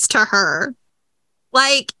parents to her.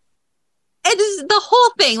 Like, it is the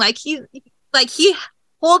whole thing. Like he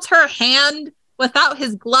holds her hand without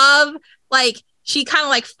his glove. Like she kind of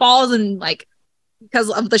like falls and like because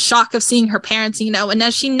of the shock of seeing her parents, you know, and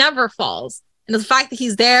then she never falls. And the fact that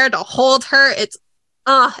he's there to hold her, it's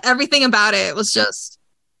everything about it. It was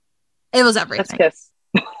everything. Chef's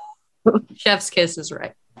kiss. Chef's kiss is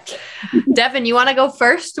right. Devin, you want to go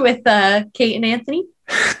first with Kate and Anthony?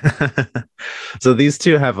 So these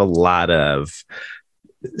two have a lot of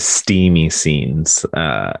steamy scenes.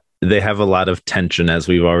 They have a lot of tension, as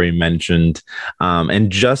we've already mentioned.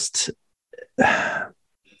 And just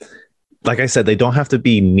like I said, they don't have to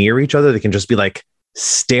be near each other. They can just be like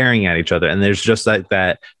staring at each other. And there's just like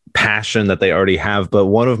that passion that they already have. But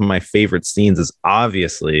one of my favorite scenes is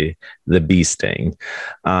obviously the bee sting.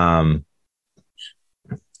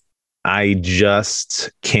 I just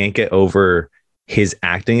can't get over his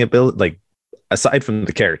acting ability. Like, aside from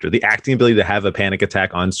the character, the acting ability to have a panic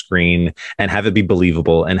attack on screen and have it be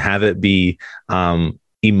believable and have it be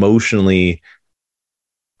emotionally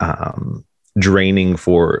draining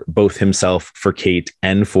for both himself, for Kate,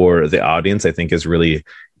 and for the audience, I think is really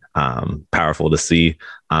powerful to see.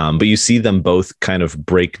 But you see them both kind of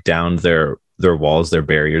break down their walls, their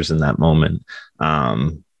barriers in that moment.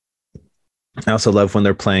 I also love when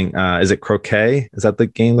they're playing, is it croquet? Is that the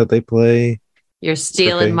game that they play? You're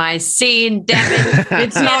stealing Croquet? My scene, Devin.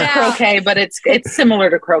 It's not croquet, but it's similar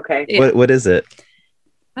to croquet. What is it?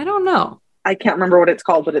 I don't know. I can't remember what it's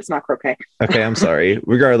called, but it's not croquet. Okay, I'm sorry.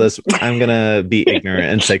 Regardless, I'm going to be ignorant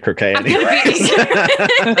and say croquet anyways.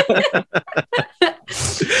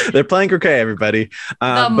 They're playing croquet, everybody.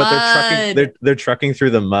 But they're trucking through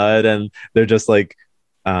the mud, and they're just like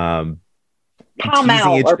Pall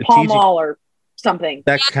Mall or Pall Mall or something.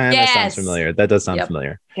 That kind of sounds familiar. That does sound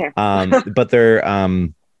familiar. Okay. But they're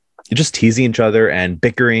just teasing each other and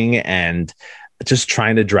bickering and just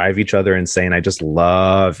trying to drive each other insane. I just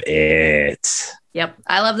love it. Yep.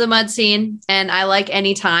 I love the mud scene. And I like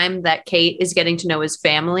any time that Kate is getting to know his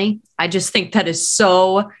family. I just think that is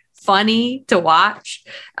so funny to watch.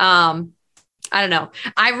 I don't know.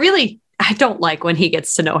 I don't like when he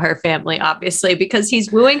gets to know her family, obviously, because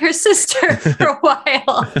he's wooing her sister for a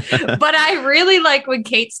while. But I really like when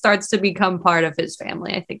Kate starts to become part of his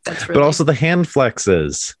family. I think that's really. But also the hand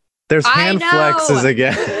flexes. There's I hand know. flexes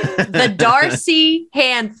again. The Darcy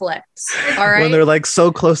hand flex. All right. When they're like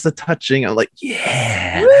so close to touching, I'm like,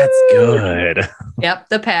 yeah, that's good. Yep,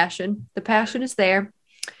 the passion. The passion is there.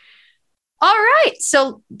 All right.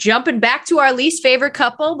 So jumping back to our least favorite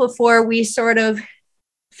couple before we sort of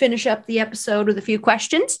finish up the episode with a few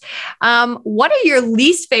questions. What are your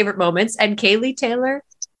least favorite moments? And Kaylee Taylor,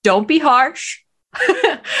 don't be harsh.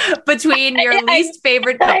 Between your least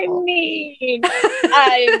favorite couple.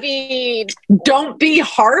 I mean, Don't be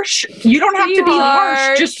harsh. You don't have to be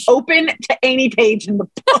harsh. Just open to any page in the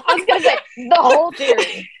book. I was gonna say the whole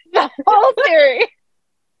series. The whole series.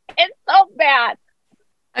 It's so bad.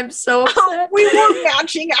 I'm so upset. We were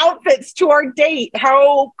matching outfits to our date.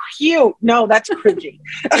 How cute. No, that's cringy.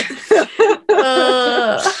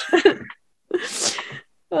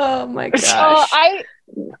 Oh my gosh.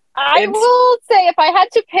 I will say if I had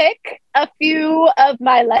to pick a few of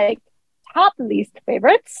my like top least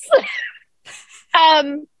favorites.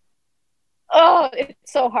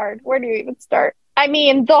 It's so hard. Where do you even start? I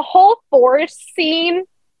mean, the whole forest scene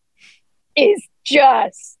is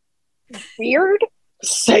just weird.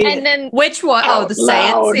 Say And it. then Which one? Oh, the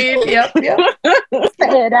loud. sand scene. Yep.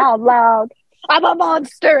 say it out loud. I'm a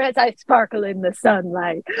monster as I sparkle in the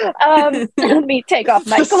sunlight. Let me take off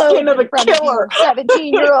my The clothes skin of a in front of killer. you,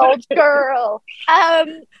 17-year-old girl.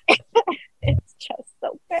 It's just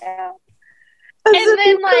so bad. As and if then,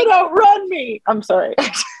 you could like- outrun me. I'm sorry.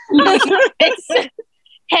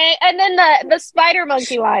 Hey, and then the spider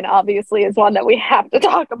monkey line obviously is one that we have to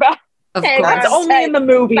talk about. Of Hey, course. That's only in the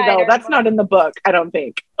movie, though. Spider- That's not in the book, I don't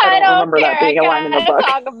think. I don't remember care. that being a line in the I gotta book.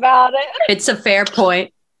 talk about it. It's a fair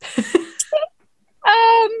point.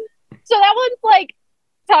 So that one's like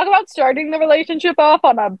talk about starting the relationship off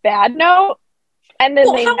on a bad note, and then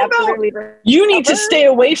Well, they how never about really. You need to recover? stay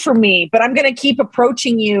away from me, but I'm going to keep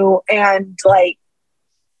approaching you and like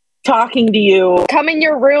talking to you. Come in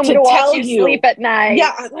your room To to watch tell you you. sleep at night.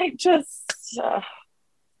 Yeah, like just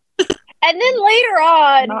And then later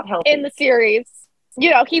on not healthy. in the series,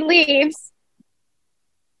 he leaves.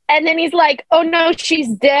 And then he's like, oh no, she's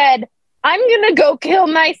dead. I'm going to go kill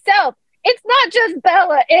myself. It's not just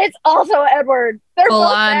Bella, it's also Edward. They're Full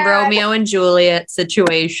both on bad. Romeo and Juliet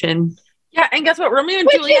situation. Yeah, and guess what? Romeo and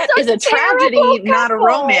Which Juliet is is a a tragedy, terrible not a couple.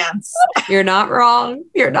 romance. You're not wrong.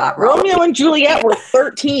 You're not wrong. Romeo and Juliet were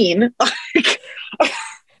 13.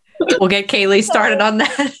 We'll get Kaylee started on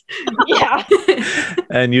that. Yeah.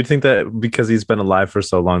 And you'd think that because he's been alive for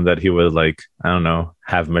so long that he would like, I don't know,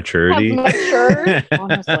 have maturity. Have matured.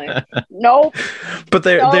 Honestly. Nope. But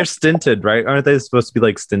they're No. stinted, right? Aren't they supposed to be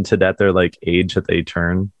like stinted at their like age that they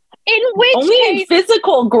turn? In which Only in case,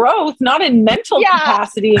 physical growth, not in mental Yeah.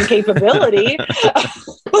 capacity and capability.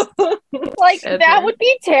 like, Edward. that would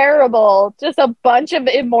be terrible. Just a bunch of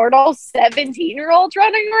immortal 17-year-olds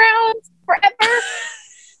running around forever.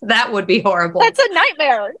 That would be horrible. That's a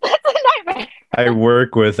nightmare. That's a nightmare. I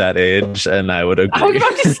work with that age, and I would agree. I was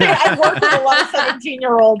about to say, I work with a lot of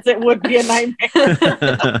 17-year-olds. It would be a nightmare.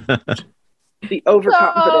 The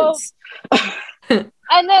overconfidence.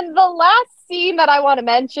 And then the last scene that I want to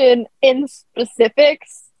mention in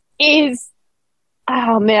specifics is,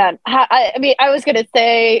 oh man, I mean, I was going to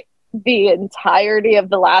say the entirety of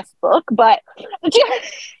the last book, but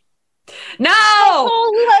just No,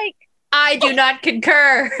 like, I do not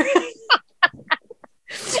concur.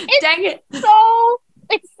 Dang it.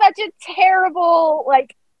 it's such a terrible,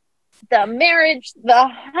 like, the marriage, the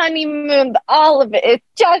honeymoon, all of it. It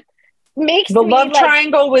just makes The me love like,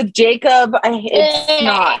 triangle with Jacob, it's Eh.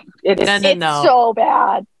 not. It is. No, no, it's no. so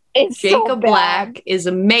bad. It's so Jacob bad. Black is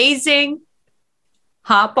amazing.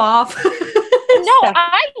 Hop off. No,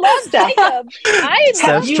 I love Steph. Jacob.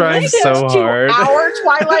 Steph's You trying listened so to hard. Our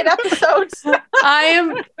Twilight episodes. I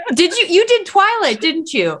am. You did Twilight,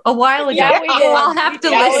 didn't you? A while ago. Yeah, we did. I'll have to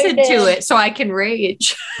Yeah, we listen did. to it so I can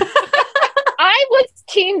rage. I was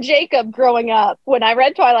Team Jacob growing up. When I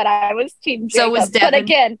read Twilight, I was Team Jacob. So was But Devin.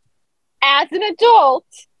 again, as an adult,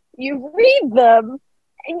 you read them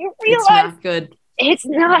and you It's realize not good. it's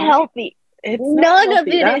not healthy. It's None not of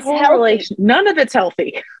healthy. it That is whole healthy. relation- None of it's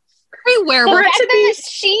healthy. Everywhere. The For it fact to be- that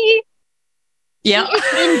she Yeah.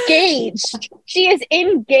 is engaged. She is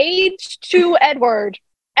engaged to Edward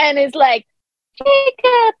and is like,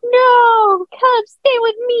 Jacob, no, come stay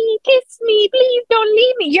with me, kiss me, please don't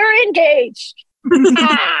leave me. You're engaged.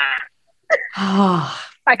 Ah,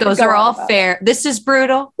 I could Those go are on all about fair. This is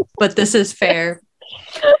brutal, but this is fair.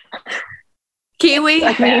 Kiwi,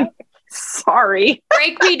 I mean, sorry.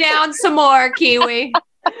 break me down some more, Kiwi.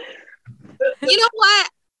 You know what?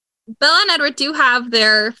 Bella and Edward do have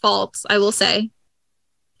their faults, I will say.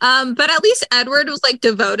 But at least Edward was like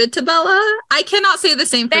devoted to Bella. I cannot say the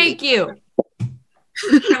same for Thank Levi. you.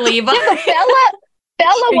 For Levi. Bella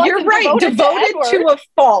wasn't You're right. Devoted to a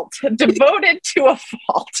fault. Devoted to a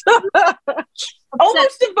fault.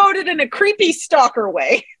 Almost devoted in a creepy stalker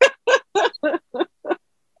way.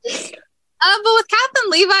 But with Kath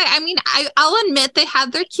and Levi, I mean, I'll admit they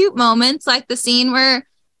had their cute moments, like the scene where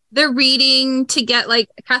they're reading to get, like,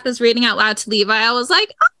 Kath is reading out loud to Levi. I was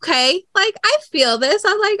like, okay, like, I feel this.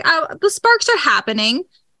 The sparks are happening.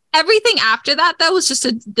 Everything after that, that was just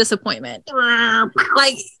a disappointment.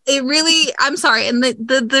 Like, it really, I'm sorry. And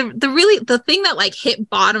the thing that, like, hit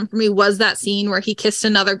bottom for me was that scene where he kissed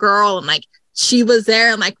another girl and, like, she was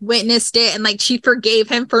there and, like, witnessed it and, like, she forgave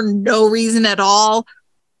him for no reason at all.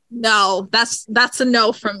 No, that's a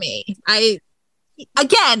no from me.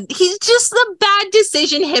 Again, he's just the bad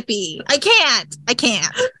decision hippie. I can't.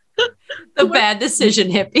 The bad decision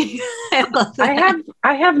hippie. I love that.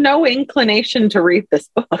 I have no inclination to read this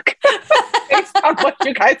book based on what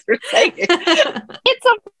you guys are saying. It's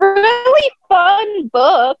a really fun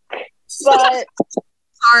book, but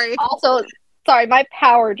sorry, my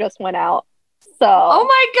power just went out. So Oh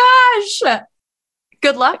my gosh.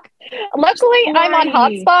 Good luck. Luckily, I'm on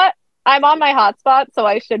hotspot. I'm on my hotspot, so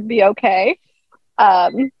I should be okay.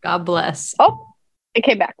 God bless. Oh, it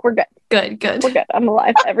came back. We're good. Good. We're good. I'm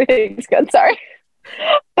alive. Everything's good. Sorry.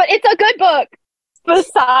 But it's a good book,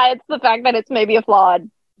 besides the fact that it's maybe a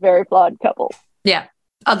very flawed couple. Yeah.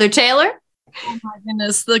 Other Taylor? Oh my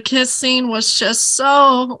goodness, the kiss scene was just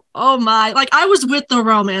so, oh my, like I was with the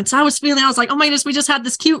romance. I was like, oh my goodness, we just had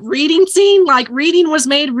this cute reading scene. Like reading was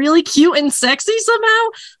made really cute and sexy somehow.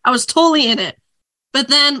 I was totally in it. But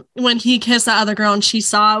then when he kissed that other girl and she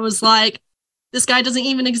saw, I was like, this guy doesn't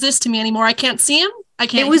even exist to me anymore. I can't see him. I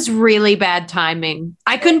can't. It was really bad timing.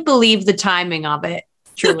 I couldn't believe the timing of it,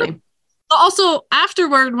 truly. Also,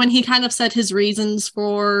 afterward, when he kind of said his reasons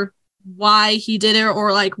for why he did it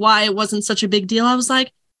or like why it wasn't such a big deal, I was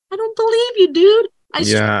like, I don't believe you, dude.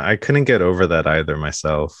 I couldn't get over that either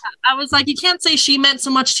myself. I was like, you can't say she meant so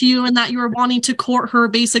much to you and that you were wanting to court her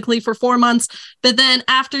basically for 4 months, but then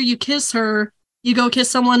after you kiss her, you go kiss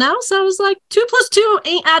someone else. I was like, 2 + 2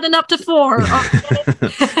 ain't adding up to 4.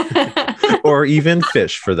 Or even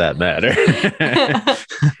fish for that matter. That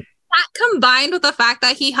combined with the fact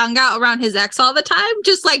that he hung out around his ex all the time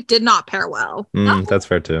just like did not pair well. That's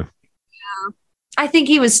fair too. I think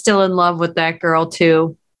he was still in love with that girl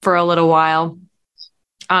too for a little while,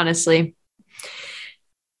 honestly.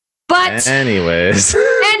 But anyway, I'm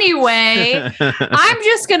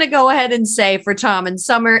just going to go ahead and say for Tom and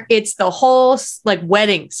Summer, it's the whole like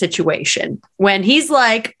wedding situation when he's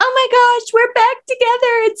like, oh my gosh, we're back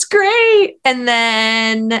together. It's great. And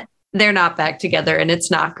then they're not back together and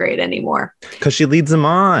it's not great anymore. Because she leads him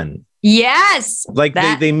on. Yes. Like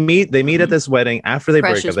they meet at this wedding after they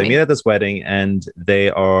break up. They meet at this wedding and they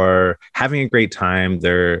are having a great time.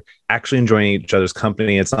 They're actually enjoying each other's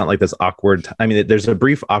company. It's not like this awkward. I mean, there's a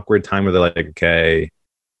brief awkward time where they're like, okay,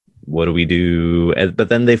 what do we do? But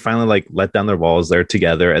then they finally like let down their walls. They're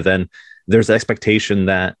together. And then there's the expectation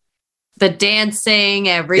that the dancing,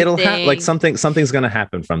 everything. It'll like something's going to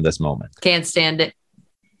happen from this moment. Can't stand it.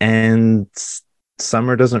 And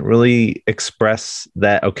Summer doesn't really express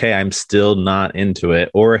that, okay, I'm still not into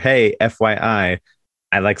it. Or, hey, FYI,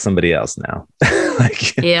 I like somebody else now.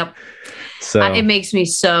 Yep. So it makes me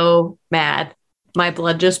so mad. My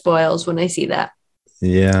blood just boils when I see that.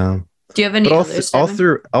 Yeah. Do you have any others? All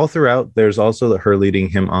throughout, there's also her leading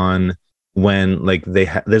him on when like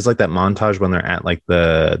there's like that montage when they're at like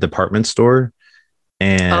the department store.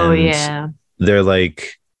 And they're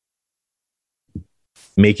like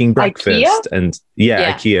making breakfast IKEA? And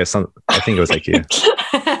IKEA. I think it was IKEA.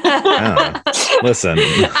 Listen,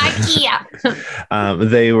 IKEA.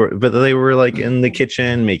 They were like in the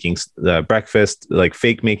kitchen making breakfast, like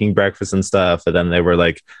fake making breakfast and stuff. And then they were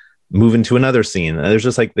like moving to another scene. And there's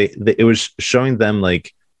just like it was showing them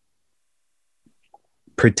like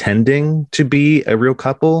pretending to be a real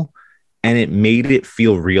couple, and it made it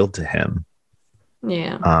feel real to him.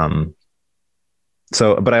 Yeah.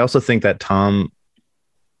 So, but I also think that Tom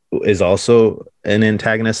is also an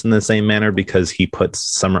antagonist in the same manner because he puts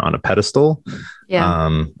Summer on a pedestal.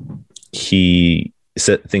 Yeah. He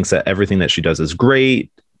thinks that everything that she does is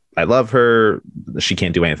great. I love her. She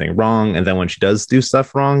can't do anything wrong. And then when she does do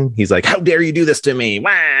stuff wrong, he's like, how dare you do this to me?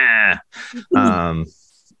 Wah!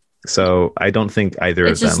 So I don't think either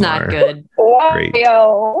of them just not good. Great.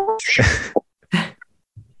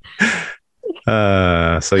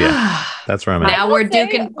 So yeah, that's where I'm at. Now we're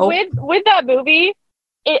duking with that movie.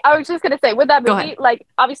 I was just gonna say with that movie, like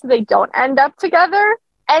obviously they don't end up together,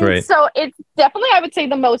 And Right. so it's definitely, I would say,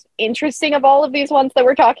 the most interesting of all of these ones that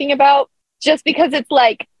we're talking about, just because it's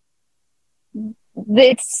like,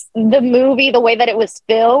 it's the movie, the way that it was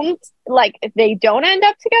filmed, like they don't end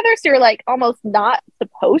up together. So you're like almost not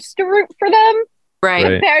supposed to root for them Right.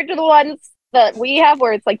 Right. compared to the ones that we have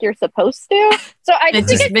where it's like you're supposed to. So I It just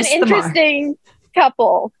think just it's missed an the mark. interesting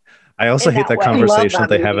couple. I also In hate that that way. I love conversation that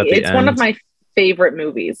they have at movie. the It's end. one of my favorite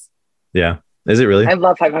movies. Yeah. Is it really? I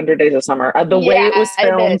love 500 Days of Summer. The way it was Yeah,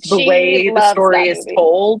 filmed, the she way the loves story that is movie.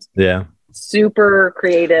 told, Yeah. super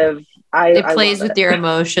creative. It I plays love with it. your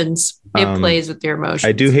emotions. It plays with your emotions.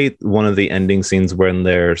 I do hate one of the ending scenes when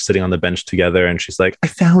they're sitting on the bench together and she's like, I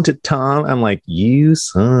found it, Tom. I'm like, you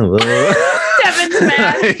son of a... Devin's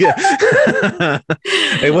mad. Yeah.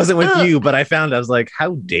 It wasn't with you, but I found it. I was like,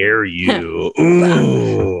 how dare you?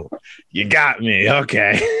 Ooh, you got me.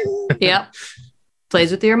 Okay. Yep.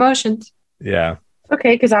 Plays with your emotions. Yeah.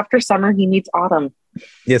 Okay, because after summer, he meets autumn.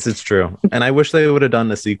 Yes, it's true. And I wish they would have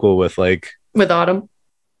done a sequel with like With Autumn.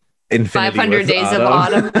 Infinity 500 with Days of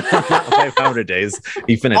Autumn. Not 500 days.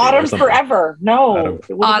 Infinity. or Autumn something. forever. No. Autumn.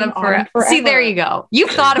 It would've Autumn been forever. See, there you go.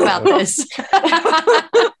 You've thought about this.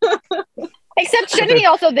 Except shouldn't he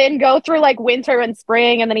also then go through like winter and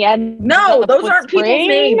spring and then he ends No, up those with aren't people's spring?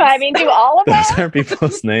 names. I mean, do all of Those that? aren't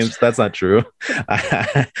people's names. That's not true.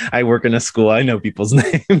 I work in a school. I know people's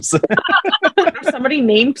names. Somebody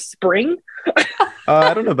named Spring?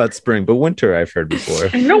 I don't know about spring, but winter I've heard before.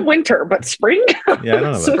 I know winter, but Spring? Yeah, I don't know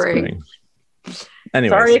about Spring. spring.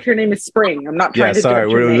 Anyways, Sorry if your name is Spring. I'm not trying yeah, to sorry.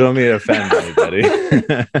 judge your We name. don't mean to offend anybody.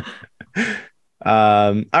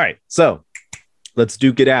 All right, so let's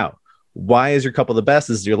duke it out. Why is your couple the best?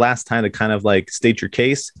 This is your last time to kind of like state your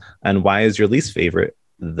case, and why is your least favorite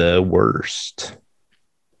the worst?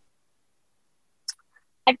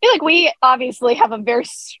 I feel like we obviously have a very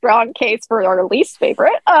strong case for our least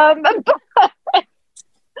favorite. But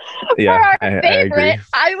Yeah, for our I favorite, agree.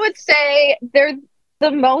 I would say they're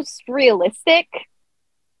the most realistic.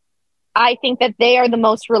 I think that they are the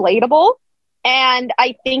most relatable. And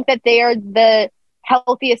I think that they are the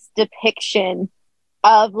healthiest depiction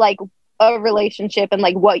of like a relationship and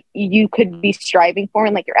like what you could be striving for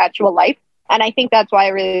in like your actual life. And I think that's why I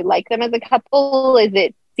really like them as a couple, is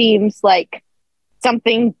it seems like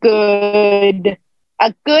something good,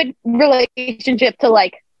 a good relationship to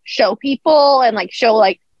like show people and like show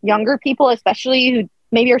like younger people, especially who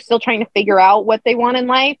maybe are still trying to figure out what they want in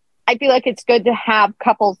life. I feel like it's good to have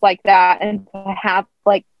couples like that and to have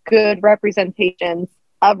like good representations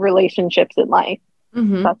of relationships in life.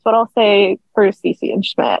 Mhm. That's what I'll say for Cece and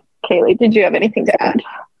Schmidt. Kaylee, did you have anything to add?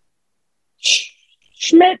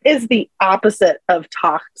 Schmidt is the opposite of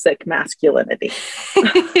toxic masculinity.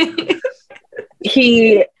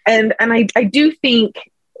 I do think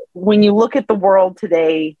when you look at the world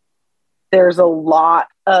today, there's a lot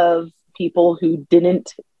of people who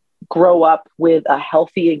didn't grow up with a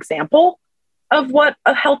healthy example of what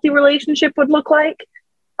a healthy relationship would look like.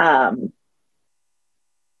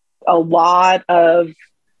 A lot of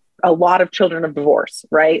children of divorce,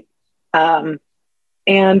 right? And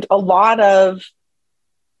a lot of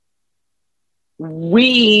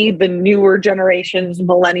the newer generations,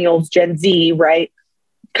 millennials, Gen Z, right,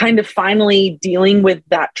 kind of finally dealing with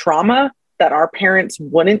that trauma that our parents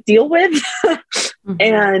wouldn't deal with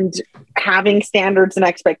and having standards and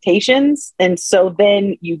expectations. And so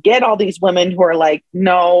then you get all these women who are like,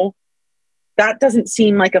 no, that doesn't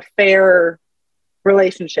seem like a fair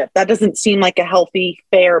relationship. That doesn't seem like a healthy,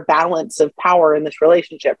 fair balance of power in this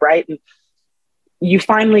relationship, right? And you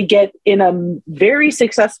finally get in a very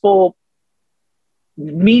successful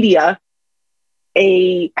media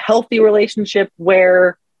a healthy relationship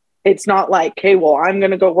where it's not like, hey, well, I'm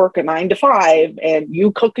going to go work a 9 to 5 and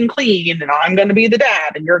you cook and clean and I'm going to be the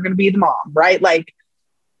dad and you're going to be the mom, right? Like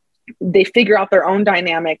they figure out their own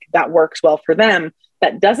dynamic that works well for them,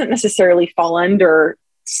 that doesn't necessarily fall under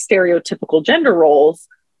stereotypical gender roles,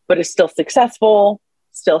 but is still successful,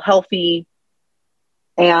 still healthy,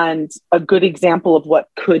 and a good example of what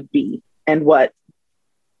could be and what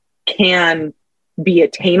can be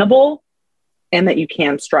attainable and that you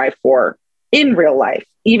can strive for in real life,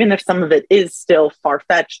 even if some of it is still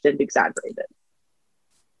far-fetched and exaggerated.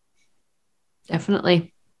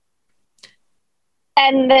 Definitely.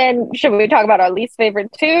 And then should we talk about our least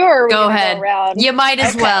favorite too, or are we Go gonna ahead. around? You might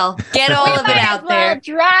as Okay. well get all We of it might as out well there.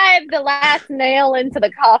 drive the last nail into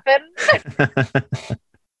the coffin.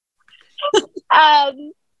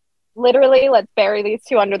 Literally, let's bury these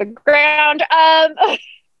two under the ground.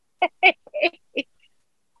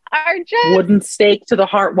 Are just Wooden stake to the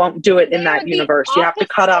heart won't do it in They're that the universe. You have to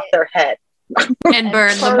cut off their head. And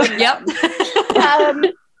burn them. burn Yep.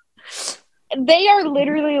 they are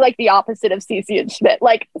literally like the opposite of Cece and Schmidt.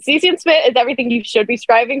 Like Cece and Schmidt is everything you should be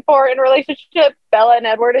striving for in a relationship. Bella and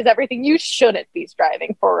Edward is everything you shouldn't be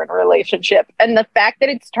striving for in a relationship. And the fact that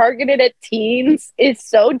it's targeted at teens is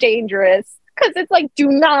so dangerous because it's like, do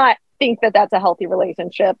not think that that's a healthy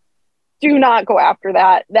relationship. Do not go after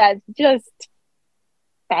that. That's just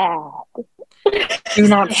bad. Do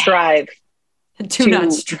not strive. Do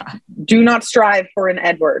not strive. Do not strive for an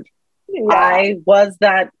Edward. Yeah. I was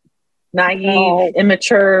that naive,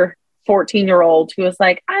 immature 14-year-old who was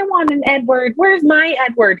like, I want an Edward. Where's my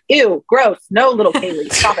Edward? Ew, gross. No, little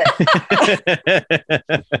Kaylee, stop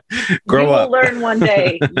it. Grow you up. will learn one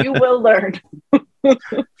day. You will learn.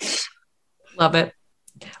 Love it.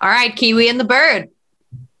 All right, Kiwi and the bird.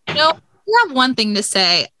 You know, I have one thing to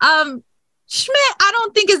say. Schmidt, I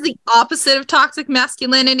don't think is the opposite of toxic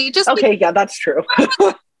masculinity. Just Okay, yeah, that's true.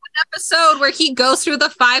 episode where he goes through the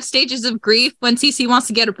 5 stages of grief when Cece wants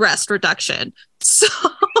to get a breast reduction. So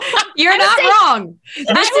You're not wrong.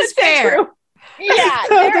 This is fair. True. Yeah,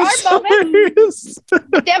 there are moments.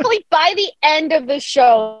 Definitely by the end of the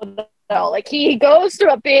show, though, like he goes through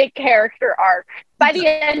a big character arc. By the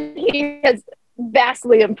end, he has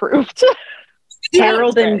vastly improved.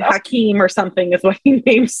 Harold and Hakeem or something is what he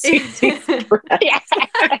names Cece's breast. Yeah.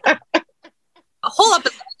 a whole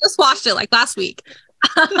episode. I just watched it like last week.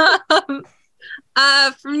 For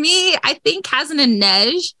me, I think Kaz and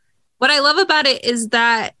Inej, what I love about it is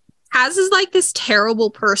that Kaz is like this terrible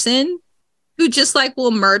person who just like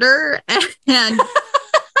will murder and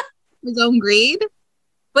his own greed.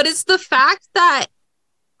 But it's the fact that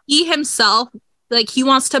he himself, like he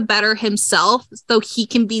wants to better himself so he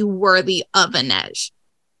can be worthy of Inej,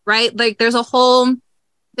 right? Like there's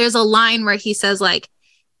a line where he says like,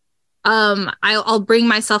 I'll bring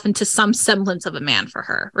myself into some semblance of a man for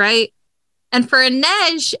her, right? And for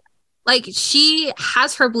Inej, like she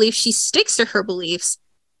has her beliefs, she sticks to her beliefs,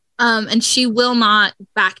 and she will not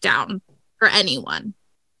back down for anyone.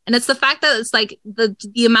 And it's the fact that it's like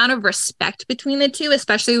the amount of respect between the two,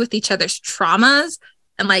 especially with each other's traumas,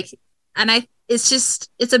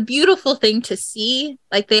 it's a beautiful thing to see.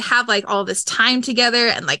 Like they have like all this time together,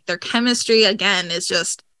 and like their chemistry again is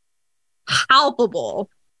just palpable.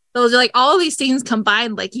 So it's like all of these things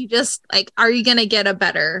combined, like you just like, are you gonna get a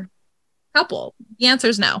better couple? The answer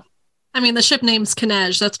is no. I mean, the ship name's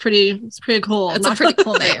Kinej. It's pretty cool. It's a pretty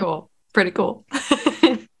cool name. Pretty cool.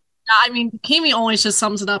 I mean, Kami always just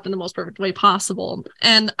sums it up in the most perfect way possible.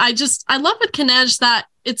 And I love with Kinej that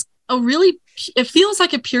it feels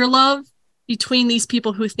like a pure love between these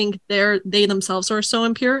people who think they themselves are so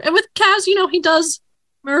impure. And with Kaz, he does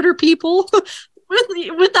murder people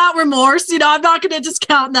without remorse. I'm not going to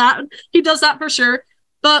discount that. He does that for sure.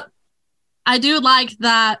 But I do like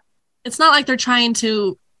that it's not like they're trying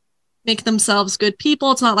to make themselves good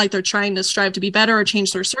people. It's not like they're trying to strive to be better or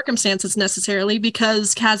change their circumstances necessarily,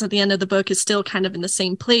 because Kaz at the end of the book is still kind of in the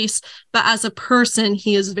same place. But as a person,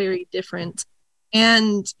 he is very different.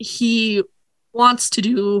 And he wants to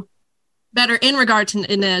do better in regard to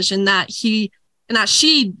Inej, and that she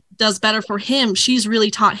does better for him. She's really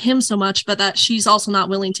taught him so much, but that she's also not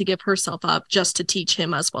willing to give herself up just to teach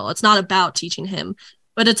him as well. It's not about teaching him,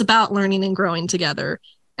 but it's about learning and growing together.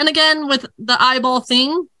 And again, with the eyeball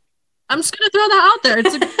thing, I'm just going to throw that out there.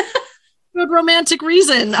 It's a good romantic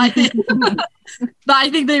reason, I think. But I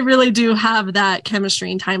think they really do have that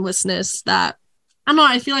chemistry and timelessness that, I don't know,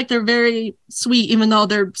 I feel like they're very sweet, even though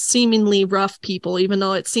they're seemingly rough people, even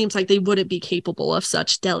though it seems like they wouldn't be capable of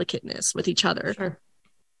such delicateness with each other. Sure.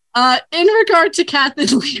 In regard to Kath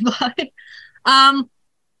and Levi,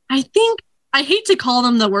 I think, I hate to call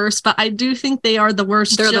them the worst, but I do think they are the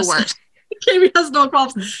worst. They're the worst. Kami has no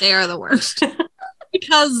problems. They are the worst.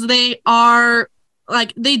 Because they are,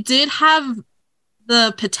 like, they did have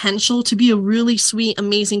the potential to be a really sweet,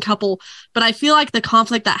 amazing couple, but I feel like the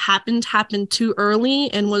conflict that happened too early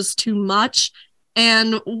and was too much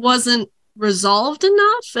and wasn't resolved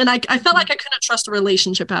enough. And I felt like I couldn't trust a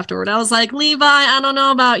relationship afterward. I was like, Levi, I don't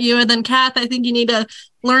know about you. And then Kath, I think you need to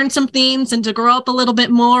learn some things and to grow up a little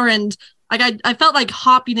bit more. And like I felt like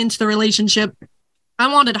hopping into the relationship, I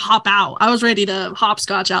wanted to hop out. I was ready to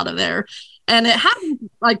hopscotch out of there. And it happened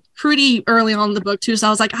like pretty early on in the book too. So I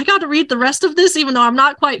was like, I got to read the rest of this, even though I'm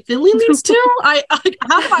not quite feeling these two. I have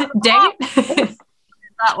Dang it.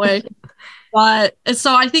 that way. But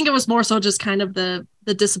so I think it was more so just kind of the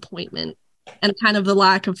disappointment and kind of the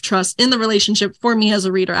lack of trust in the relationship for me as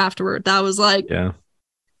a reader afterward. That was like,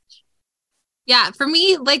 yeah, for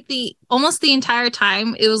me, like almost the entire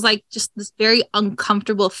time, it was like just this very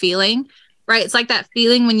uncomfortable feeling, right? It's like that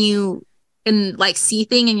feeling when you can like see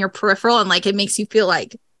thing in your peripheral and like it makes you feel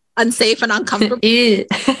like unsafe and uncomfortable.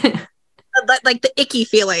 like the icky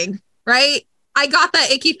feeling, right? I got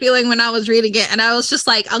that icky feeling when I was reading it, and I was just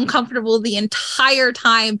like uncomfortable the entire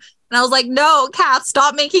time. And I was like, no, Kath,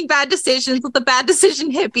 stop making bad decisions with the bad decision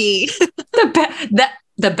hippie.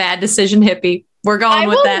 The bad decision hippie. We're going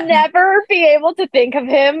with that. I will never be able to think of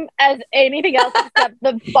him as anything else except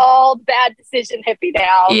the bald bad decision hippie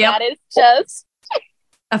now. Yep. That is just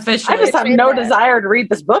Officially. I just have no desire to read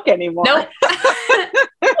this book anymore. Nope.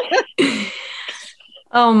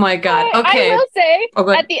 Oh my God. Okay. I will say,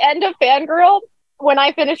 at the end of Fangirl, when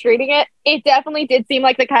I finished reading it, it definitely did seem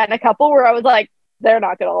like the kind of couple where I was like, they're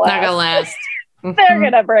not going to last. Not gonna last. They're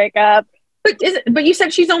going to break up. But you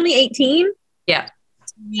said she's only 18? Yeah.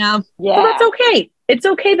 Yeah. Yeah. Well, that's okay. It's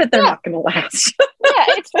okay that they're not going to last. Yeah,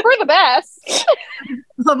 it's for the best.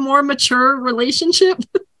 A more mature relationship.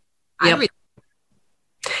 Yep.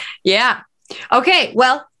 Yeah. Okay.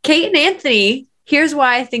 Well, Kate and Anthony, here's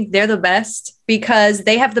why I think they're the best, because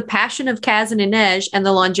they have the passion of Kaz and Inej and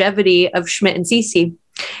the longevity of Schmidt and Cece.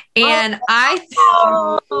 And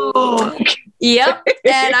yep.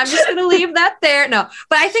 And I'm just going to leave that there. No,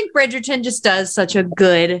 but I think Bridgerton just does such a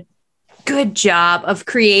good job of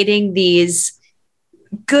creating these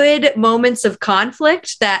good moments of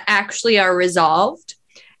conflict that actually are resolved.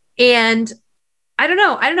 And I don't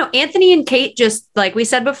know. Anthony and Kate, just like we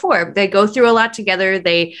said before, they go through a lot together.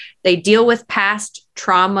 They deal with past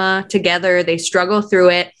trauma together. They struggle through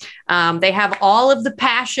it. They have all of the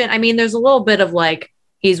passion. I mean, there's a little bit of like,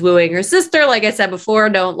 he's wooing her sister. Like I said before,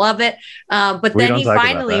 don't love it. But then he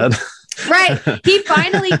finally, right. He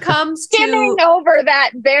finally comes to skimming over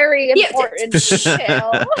that very important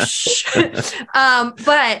detail.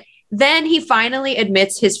 But then he finally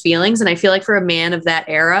admits his feelings. And I feel like for a man of that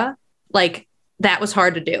era, like that was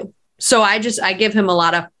hard to do. So I give him a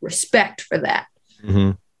lot of respect for that.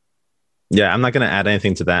 Mm-hmm. Yeah, I'm not going to add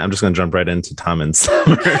anything to that. I'm just going to jump right into Tom and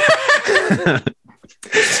Summer.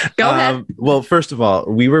 Go ahead. Well, first of all,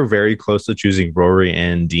 we were very close to choosing Rory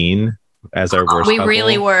and Dean as our worst couple.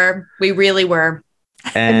 Really were. We really were.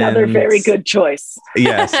 And another very good choice.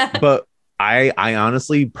 Yes, but I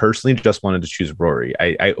honestly, personally, just wanted to choose Rory.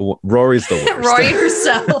 Rory's the worst. Rory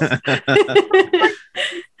herself.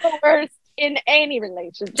 The worst in any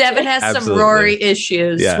relationship. Devin has Absolutely. some Rory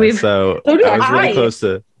issues. Yeah, So do I was really close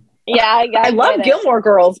to. Yeah, I love Gilmore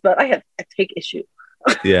Girls, but I take issue.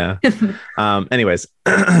 Yeah. Anyways,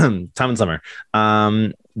 Tom and Summer.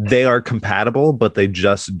 They are compatible, but they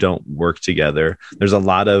just don't work together. There's a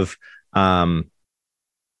lot of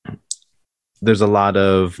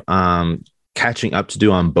catching up to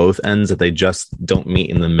do on both ends that they just don't meet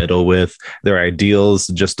in the middle with. Their ideals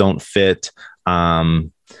just don't fit.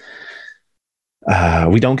 We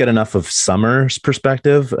don't get enough of Summer's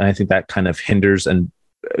perspective. And I think that kind of hinders and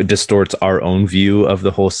distorts our own view of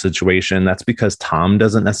the whole situation. That's because Tom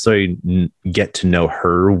doesn't necessarily get to know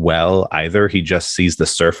her well either. He just sees the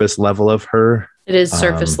surface level of her. It is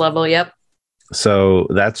surface level. Yep. So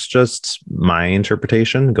that's just my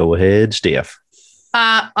interpretation. Go ahead, Steph.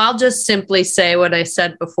 I'll just simply say what I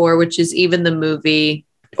said before, which is even the movie,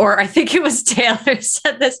 or I think it was Taylor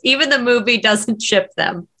said this, even the movie doesn't ship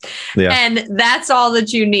them. Yeah. And that's all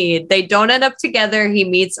that you need. They don't end up together. He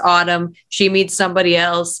meets Autumn. She meets somebody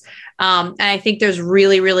else. And I think there's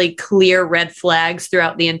really, really clear red flags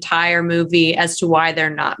throughout the entire movie as to why they're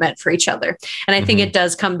not meant for each other. And I think it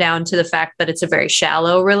does come down to the fact that it's a very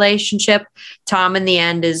shallow relationship. Tom in the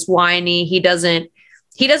end is whiny. He doesn't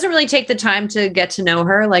really take the time to get to know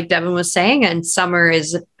her, like Devin was saying. And Summer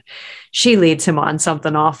she leads him on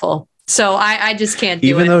something awful. So I just can't do it.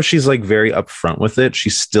 Even though she's like very upfront with it, she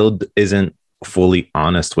still isn't fully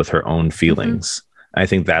honest with her own feelings. I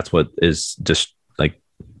think that's what is just like,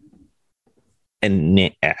 and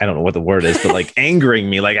I don't know what the word is, but like angering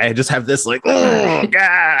me. Like I just have this like, oh,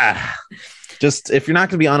 God. Just if you're not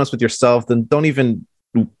going to be honest with yourself, then don't even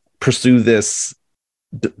pursue this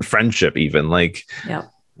friendship even. Like, yeah.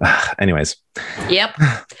 Anyways. Yep.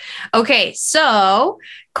 Okay. So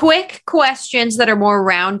quick questions that are more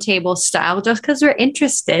roundtable style, just because we're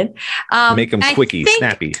interested. Make them quickie,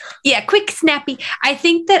 snappy. Yeah. Quick, snappy. I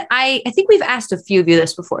think we've asked a few of you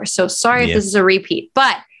this before. So sorry if this is a repeat,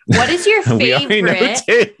 but what is your favorite?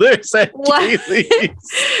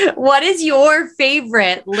 What is your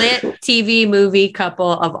favorite lit TV movie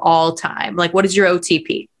couple of all time? Like, what is your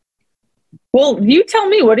OTP? Well, you tell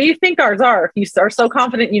me. What do you think ours are? If you are so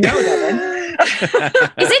confident, you know, Devin.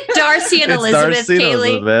 Is it Darcy and Elizabeth, Kaylee?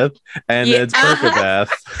 Elizabeth, and it's Perkabeth.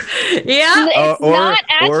 Yeah. It's not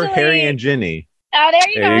actually, or Harry and Ginny. Oh, there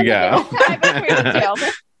you go.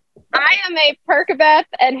 I am a Perkabeth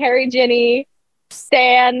and Harry Ginny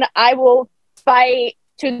stan. I will fight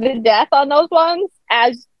to the death on those ones,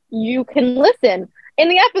 as you can listen in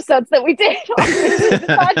the episodes that we did on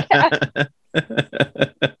the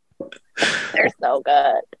podcast. They're so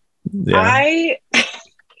good. Yeah.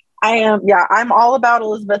 I'm all about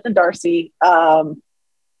Elizabeth and Darcy. Oh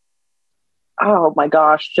my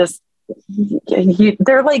gosh,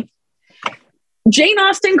 they're like, Jane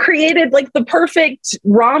Austen created like the perfect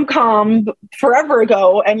rom-com forever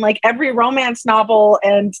ago, and like every romance novel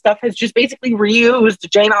and stuff has just basically reused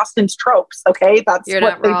Jane Austen's tropes. Okay, that's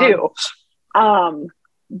what they do.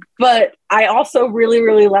 But I also really,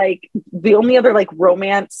 really like, the only other like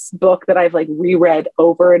romance book that I've like reread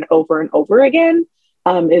over and over and over again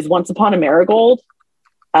is Once Upon a Marigold.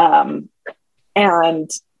 And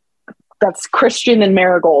that's Christian and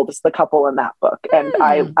Marigold is the couple in that book. And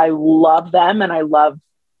I love them and I love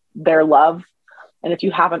their love. And if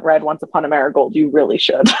you haven't read Once Upon a Marigold, you really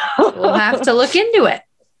should. We'll have to look into it.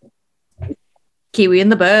 Kiwi in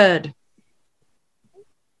the bud.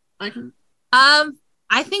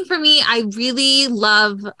 I think for me, I really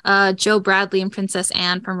love Joe Bradley and Princess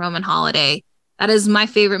Anne from Roman Holiday. That is my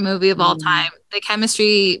favorite movie of all time. The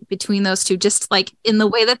chemistry between those two, just like in the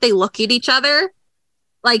way that they look at each other,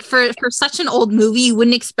 like for such an old movie, you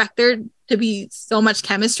wouldn't expect there to be so much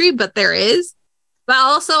chemistry, but there is. But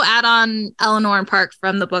I'll also add on Eleanor and Park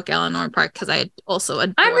from the book Eleanor and Park because I also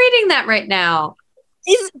adore. I'm reading that right now.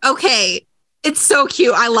 Okay. It's so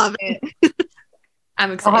cute. I love it.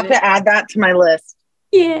 I'm excited. I'll have to add that to my list.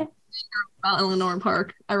 Yeah. About Eleanor and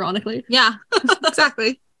Park, ironically. Yeah,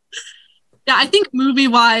 exactly. Yeah, I think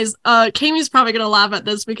movie-wise, Kami's probably going to laugh at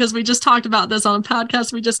this because we just talked about this on a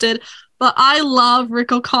podcast we just did, but I love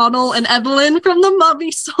Rick O'Connell and Evelyn from The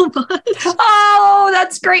Mummy so much. Oh,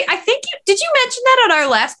 that's great. I think did you mention that on our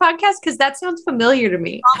last podcast? Because that sounds familiar to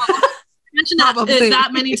me. I mentioned that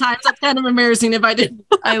many times. That's kind of embarrassing if I didn't.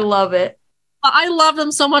 I love it. But I love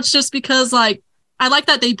them so much just because, like, I like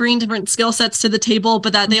that they bring different skill sets to the table,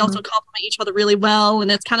 but that they also complement each other really well.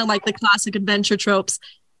 And it's kind of like the classic adventure tropes.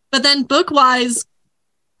 But then book-wise,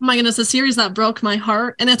 oh my goodness, a series that broke my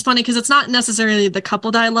heart. And it's funny because it's not necessarily the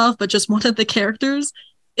couple that I love, but just one of the characters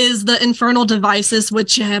is the Infernal Devices with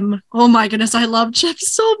Jem. Oh my goodness, I love Jem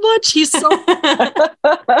so much. He's so passionate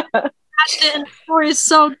and the story is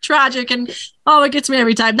so tragic. And oh, it gets me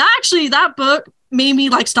every time. That book made me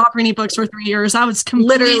like stop reading books for 3 years. I was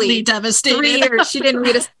completely devastated. 3 years. She didn't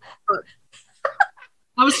read a book.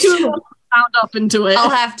 I was too bound up into it. I'll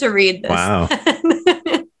have to read this. Wow.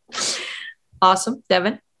 Awesome.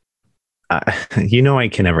 Devin? I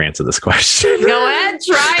can never answer this question. Go ahead.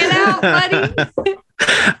 Try it out, buddy.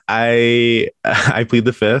 I plead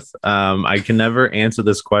the fifth. I can never answer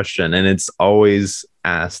this question, and it's always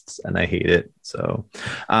asked, and I hate it. So,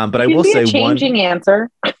 but I will say changing answer.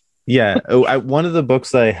 Yeah. One of the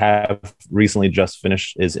books that I have recently just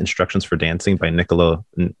finished is Instructions for Dancing by Nicola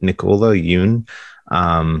Yoon.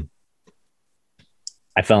 I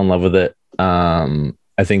fell in love with it.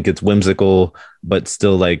 I think it's whimsical, but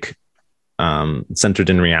still like centered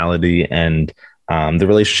in reality. And the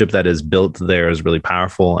relationship that is built there is really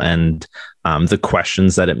powerful. And the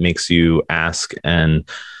questions that it makes you ask and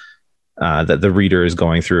that the reader is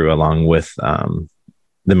going through along with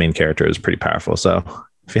the main character is pretty powerful. So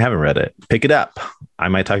if you haven't read it, pick it up. I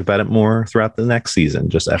might talk about it more throughout the next season,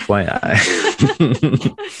 just FYI.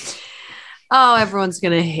 Oh, everyone's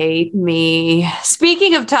going to hate me.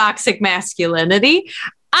 Speaking of toxic masculinity,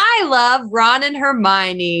 I love Ron and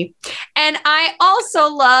Hermione. And I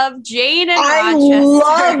also love Jane and Rochester.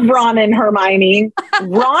 I love Ron and Hermione.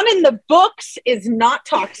 Ron in the books is not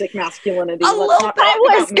toxic masculinity. I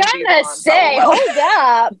was going to say, hold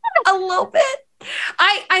up. A little bit.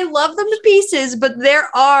 I love them to pieces, but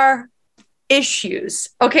there are issues.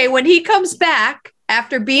 Okay, when he comes back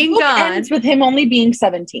after being gone, ends with him only being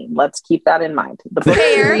 17. Let's keep that in mind. The book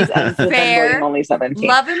series ends with him being only 17.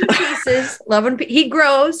 Love him to pieces. He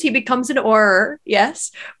grows. He becomes an Auror.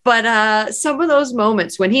 Yes, but some of those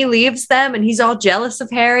moments when he leaves them and he's all jealous of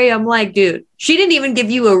Harry, I'm like, dude, she didn't even give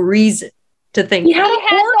you a reason to think. He had a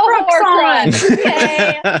Horcrux on.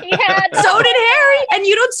 Okay. So did Harry, and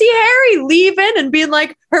you don't see Harry leaving and being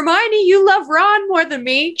like, Hermione, you love Ron more than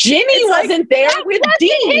me. Ginny wasn't there with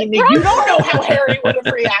Dean. You don't know how Harry would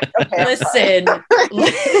have reacted. Okay, listen,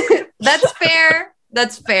 that's fair.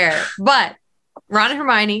 That's fair. But Ron and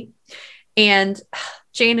Hermione and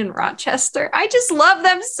Jane and Rochester, I just love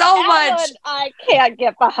them so much. I can't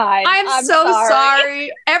get behind. I'm so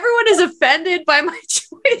sorry. Everyone is offended by my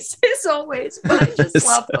choices always, but I just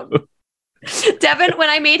love them. Devin, when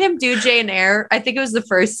I made him do Jane Eyre, I think it was the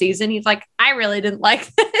first season, he's like, I really didn't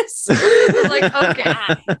like this. I was like,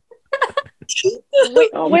 okay.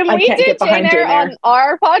 When I we can't did get behind Jane Eyre Jane Eyre. on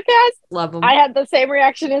our podcast, Love them. I had the same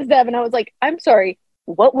reaction as Deb, and I was like, I'm sorry,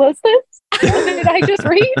 what was this? What did I just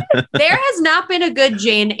read? There has not been a good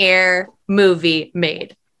Jane Eyre movie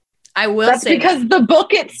made. I will That's say because the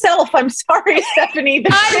book itself. I'm sorry, Stephanie. The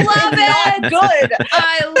I ship love is not it. good.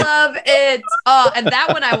 I love it. Oh, and that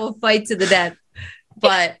one I will fight to the death.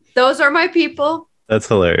 But those are my people. That's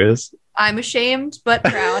hilarious. I'm ashamed but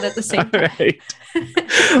proud at the same All time. right.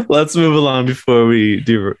 Let's move along before we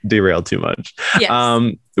derail too much.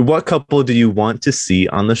 Yes. What couple do you want to see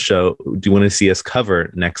on the show? Do you want to see us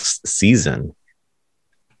cover next season?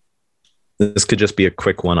 This could just be a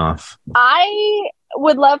quick one-off. I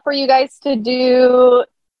would love for you guys to do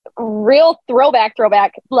real throwback,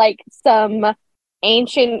 like some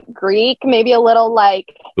ancient Greek, maybe a little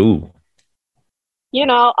like, Ooh.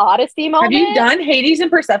 Odyssey moment. Have you done Hades and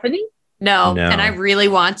Persephone? No, No. and I really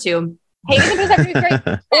want to. Hades and Persephone is great.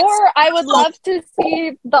 Or I would love to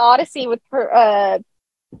see the Odyssey with Persephone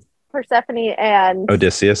and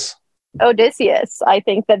Odysseus. Odysseus. I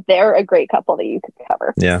think that they're a great couple that you could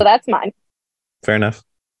cover. Yeah. So that's mine. Fair enough.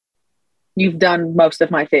 You've done most of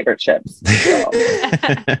my favorite ships. So,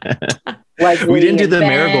 We didn't do the Ben,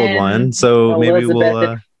 Marigold one, so maybe we'll.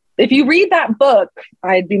 Elizabeth. If you read that book,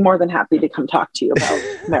 I'd be more than happy to come talk to you about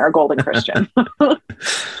Marigold and Christian.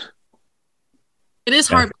 It is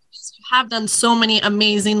hard because you have done so many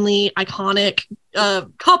amazingly iconic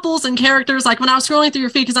couples and characters. Like when I was scrolling through your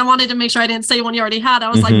feed, because I wanted to make sure I didn't say one you already had, I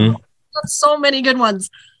was Mhm. like, that's so many good ones.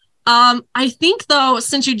 I think though,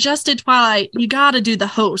 since you just did Twilight, you got to do the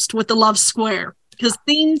host with the Love Square because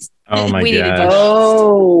things Oh my We need to do gosh.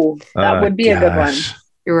 Oh, that Oh, would be a good one. gosh.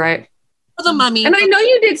 You're right. for the Mummy. And I know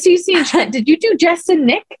you did Cece and Trent. Did you do Jess and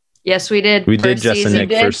Nick? Yes, we did. We did First Jess and season. Nick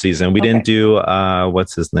did? first season. We Okay. didn't do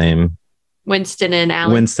what's his name? Winston and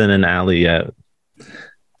Allie. Winston and Allie yet.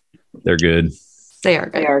 They're good. They are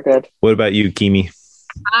They good. are good. What about you, Kimi?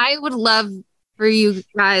 I would love for you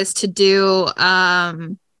guys to do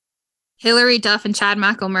Hilary Duff and Chad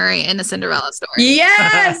McElmurray in a Cinderella story.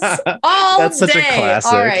 Yes, all That's such a day.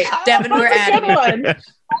 classic. All right, Devin, we're That's a adding good it.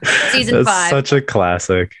 one. Season That's 5. such a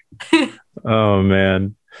classic. Oh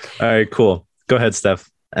man. All right, cool. Go ahead, Steph.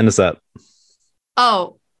 End us up.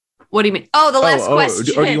 Oh, what do you mean? Oh, the last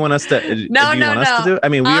question. Or do you want us to? No, do you no, want us no. to do it? I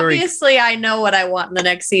mean, we already. Obviously, I know what I want in the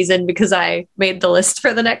next season because I made the list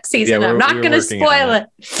for the next season. Yeah, I'm we not were going to working spoil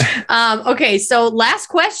on it. Okay, so last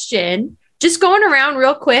question. Just going around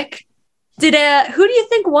real quick. Who do you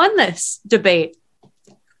think won this debate?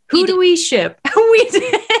 Who do we ship? We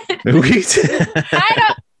did. We did.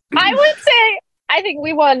 I would say I think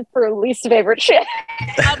we won for least favorite ship.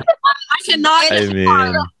 I cannot. I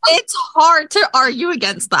mean, It's hard to argue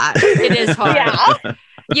against that. It is hard. Yeah.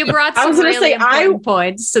 You brought I some was gonna really say, important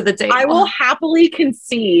points to the table. I will happily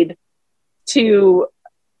concede to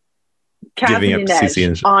Giving Cassidy up Nedge, CC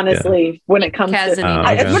and honestly, when it comes Cassidy. to Oh,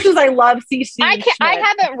 as okay. much as I love CC. I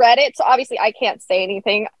haven't read it, so obviously I can't say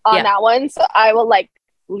anything on Yeah. that one. So I will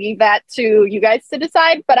leave that to you guys to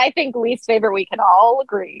decide. But I think least favorite we can all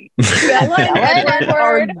agree. Bella and Edward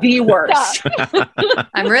are the worst.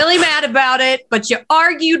 I'm really mad about it, but you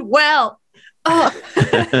argued well. Oh.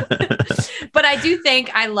 But I do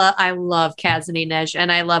think I love Kaz and Inej,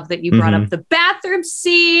 and I love that you brought up the bathroom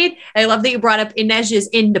scene. I love that you brought up Inej's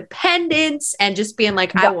independence and just being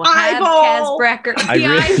like, I The will have eyeball. Kaz Brecker. I The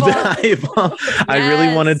really, eyeball. I really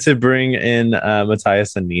Yes. wanted to bring in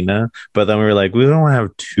Matthias and Nina, but then we were like, we don't want to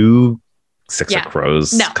have two Six Yeah. of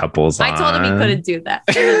Crows No. couples. I told him he couldn't do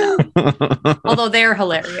that. Although they're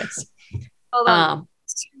hilarious. Hold on.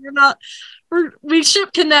 You're not. We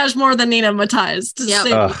ship Kanej more than Nina Matthias. to Yep.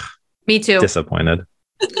 say- Ugh, Me too. disappointed.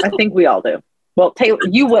 I think we all do. Well, Taylor,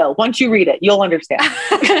 you will. Once you read it, you'll understand.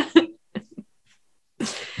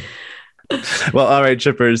 Well, all right,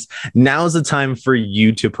 Chippers. Now's the time for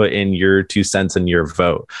you to put in your 2 cents and your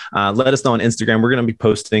vote. Let us know on Instagram. We're going to be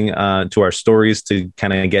posting to our stories to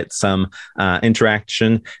kind of get some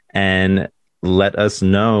interaction, and let us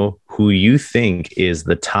know who you think is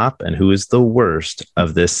the top and who is the worst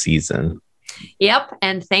of this season. Yep.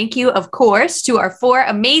 And thank you, of course, to our 4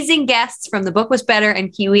 amazing guests from The Book Was Better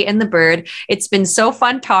and Kiwi and the Bird. It's been so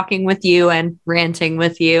fun talking with you and ranting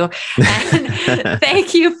with you. And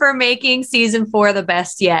thank you for making season 4 the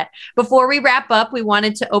best yet. Before we wrap up, we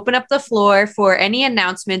wanted to open up the floor for any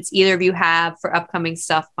announcements either of you have for upcoming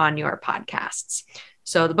stuff on your podcasts.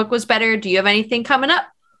 So The Book Was Better. Do you have anything coming up?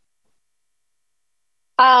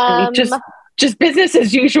 I mean, just business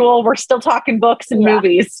as usual. We're still talking books and Yeah.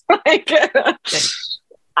 movies. Like,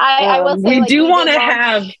 I will say we like, do did want to launch-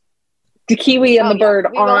 have the Kiwi and Oh, the yeah. Bird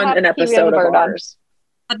We will on have an Kiwi and episode the of Bird on. ours.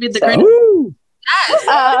 That'd be the So- greatest. Woo!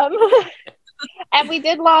 And we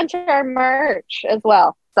did launch our merch as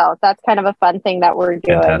well. So that's kind of a fun thing that we're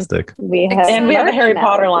doing. Fantastic. We have the Harry now,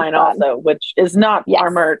 Potter which is line fun. also, which is not Yes. our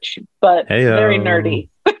merch, but Heyo. very nerdy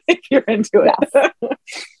if you're into it.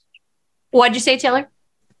 What'd you say, Taylor?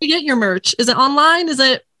 You get your merch. Is it online? Is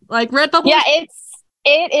it like Redbubble? Yeah,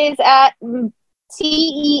 it is at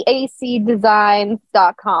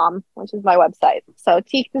teacdesigns.com, which is my website. So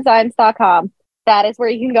teakdesigns.com. That is where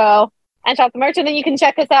you can go and shop the merch. And then you can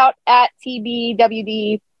check us out at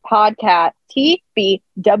TBWB Podcast,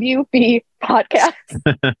 TBWB Podcast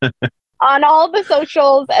on all the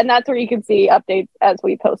socials. And that's where you can see updates as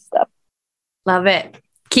we post stuff. Love it.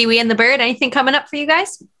 Kiwi and the Bird, anything coming up for you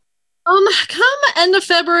guys? Come end of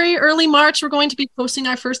February, early March, we're going to be posting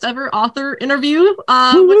our first ever author interview. Woo,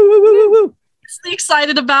 woo, woo, woo, woo, woo. Really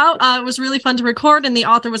excited about. It was really fun to record, and the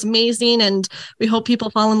author was amazing. And we hope people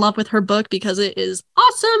fall in love with her book because it is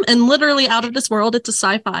awesome and literally out of this world. It's a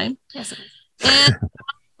sci-fi. Yes. And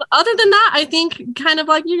other than that, I think kind of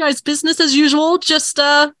like you guys, business as usual, just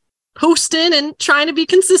posting and trying to be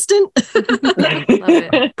consistent. Love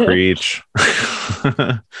it. Preach.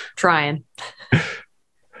 Trying.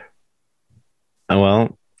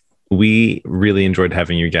 Well, we really enjoyed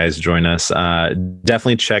having you guys join us.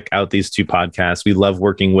 Definitely check out these two podcasts. We love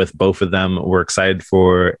working with both of them. We're excited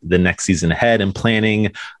for the next season ahead and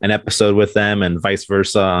planning an episode with them and vice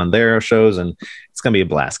versa on their shows. And it's going to be a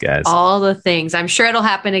blast, guys. All the things. I'm sure it'll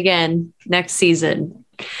happen again next season.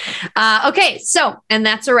 Okay, and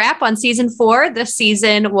that's a wrap on season 4. This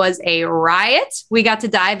season was a riot. We got to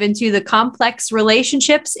dive into the complex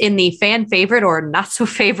relationships in the fan favorite or not so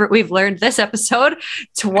favorite, we've learned this episode,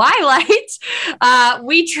 Twilight.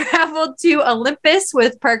 We traveled to Olympus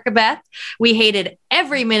with Perkabeth. We hated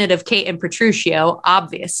every minute of Kate and Petruchio,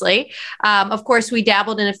 obviously. Of course, we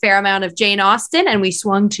dabbled in a fair amount of Jane Austen, and we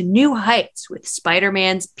swung to new heights with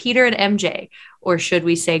Spider-Man's Peter and MJ, or should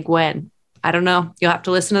we say Gwen? I don't know. You'll have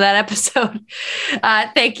to listen to that episode.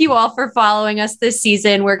 Thank you all for following us this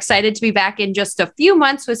season. We're excited to be back in just a few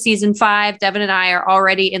months with season 5. Devin and I are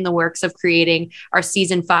already in the works of creating our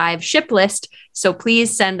season 5 ship list. So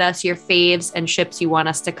please send us your faves and ships you want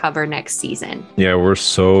us to cover next season. Yeah, we're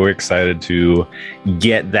so excited to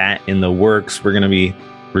get that in the works. We're going to be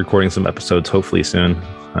recording some episodes hopefully soon.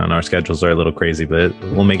 I don't know, our schedules are a little crazy, but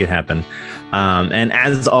we'll make it happen. And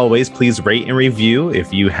as always, please rate and review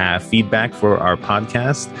if you have feedback for our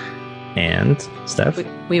podcast. And Steph?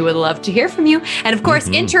 We would love to hear from you. And of course,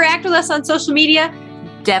 interact with us on social media.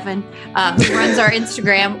 Devin, who runs our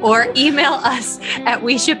Instagram, or email us at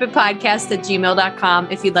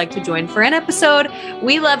weshipitpodcast@gmail.com if you'd like to join for an episode.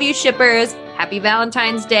 We love you, shippers. Happy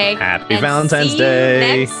Valentine's Day. Happy And Valentine's see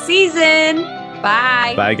Day. you next season.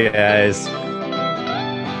 Bye. Bye, guys.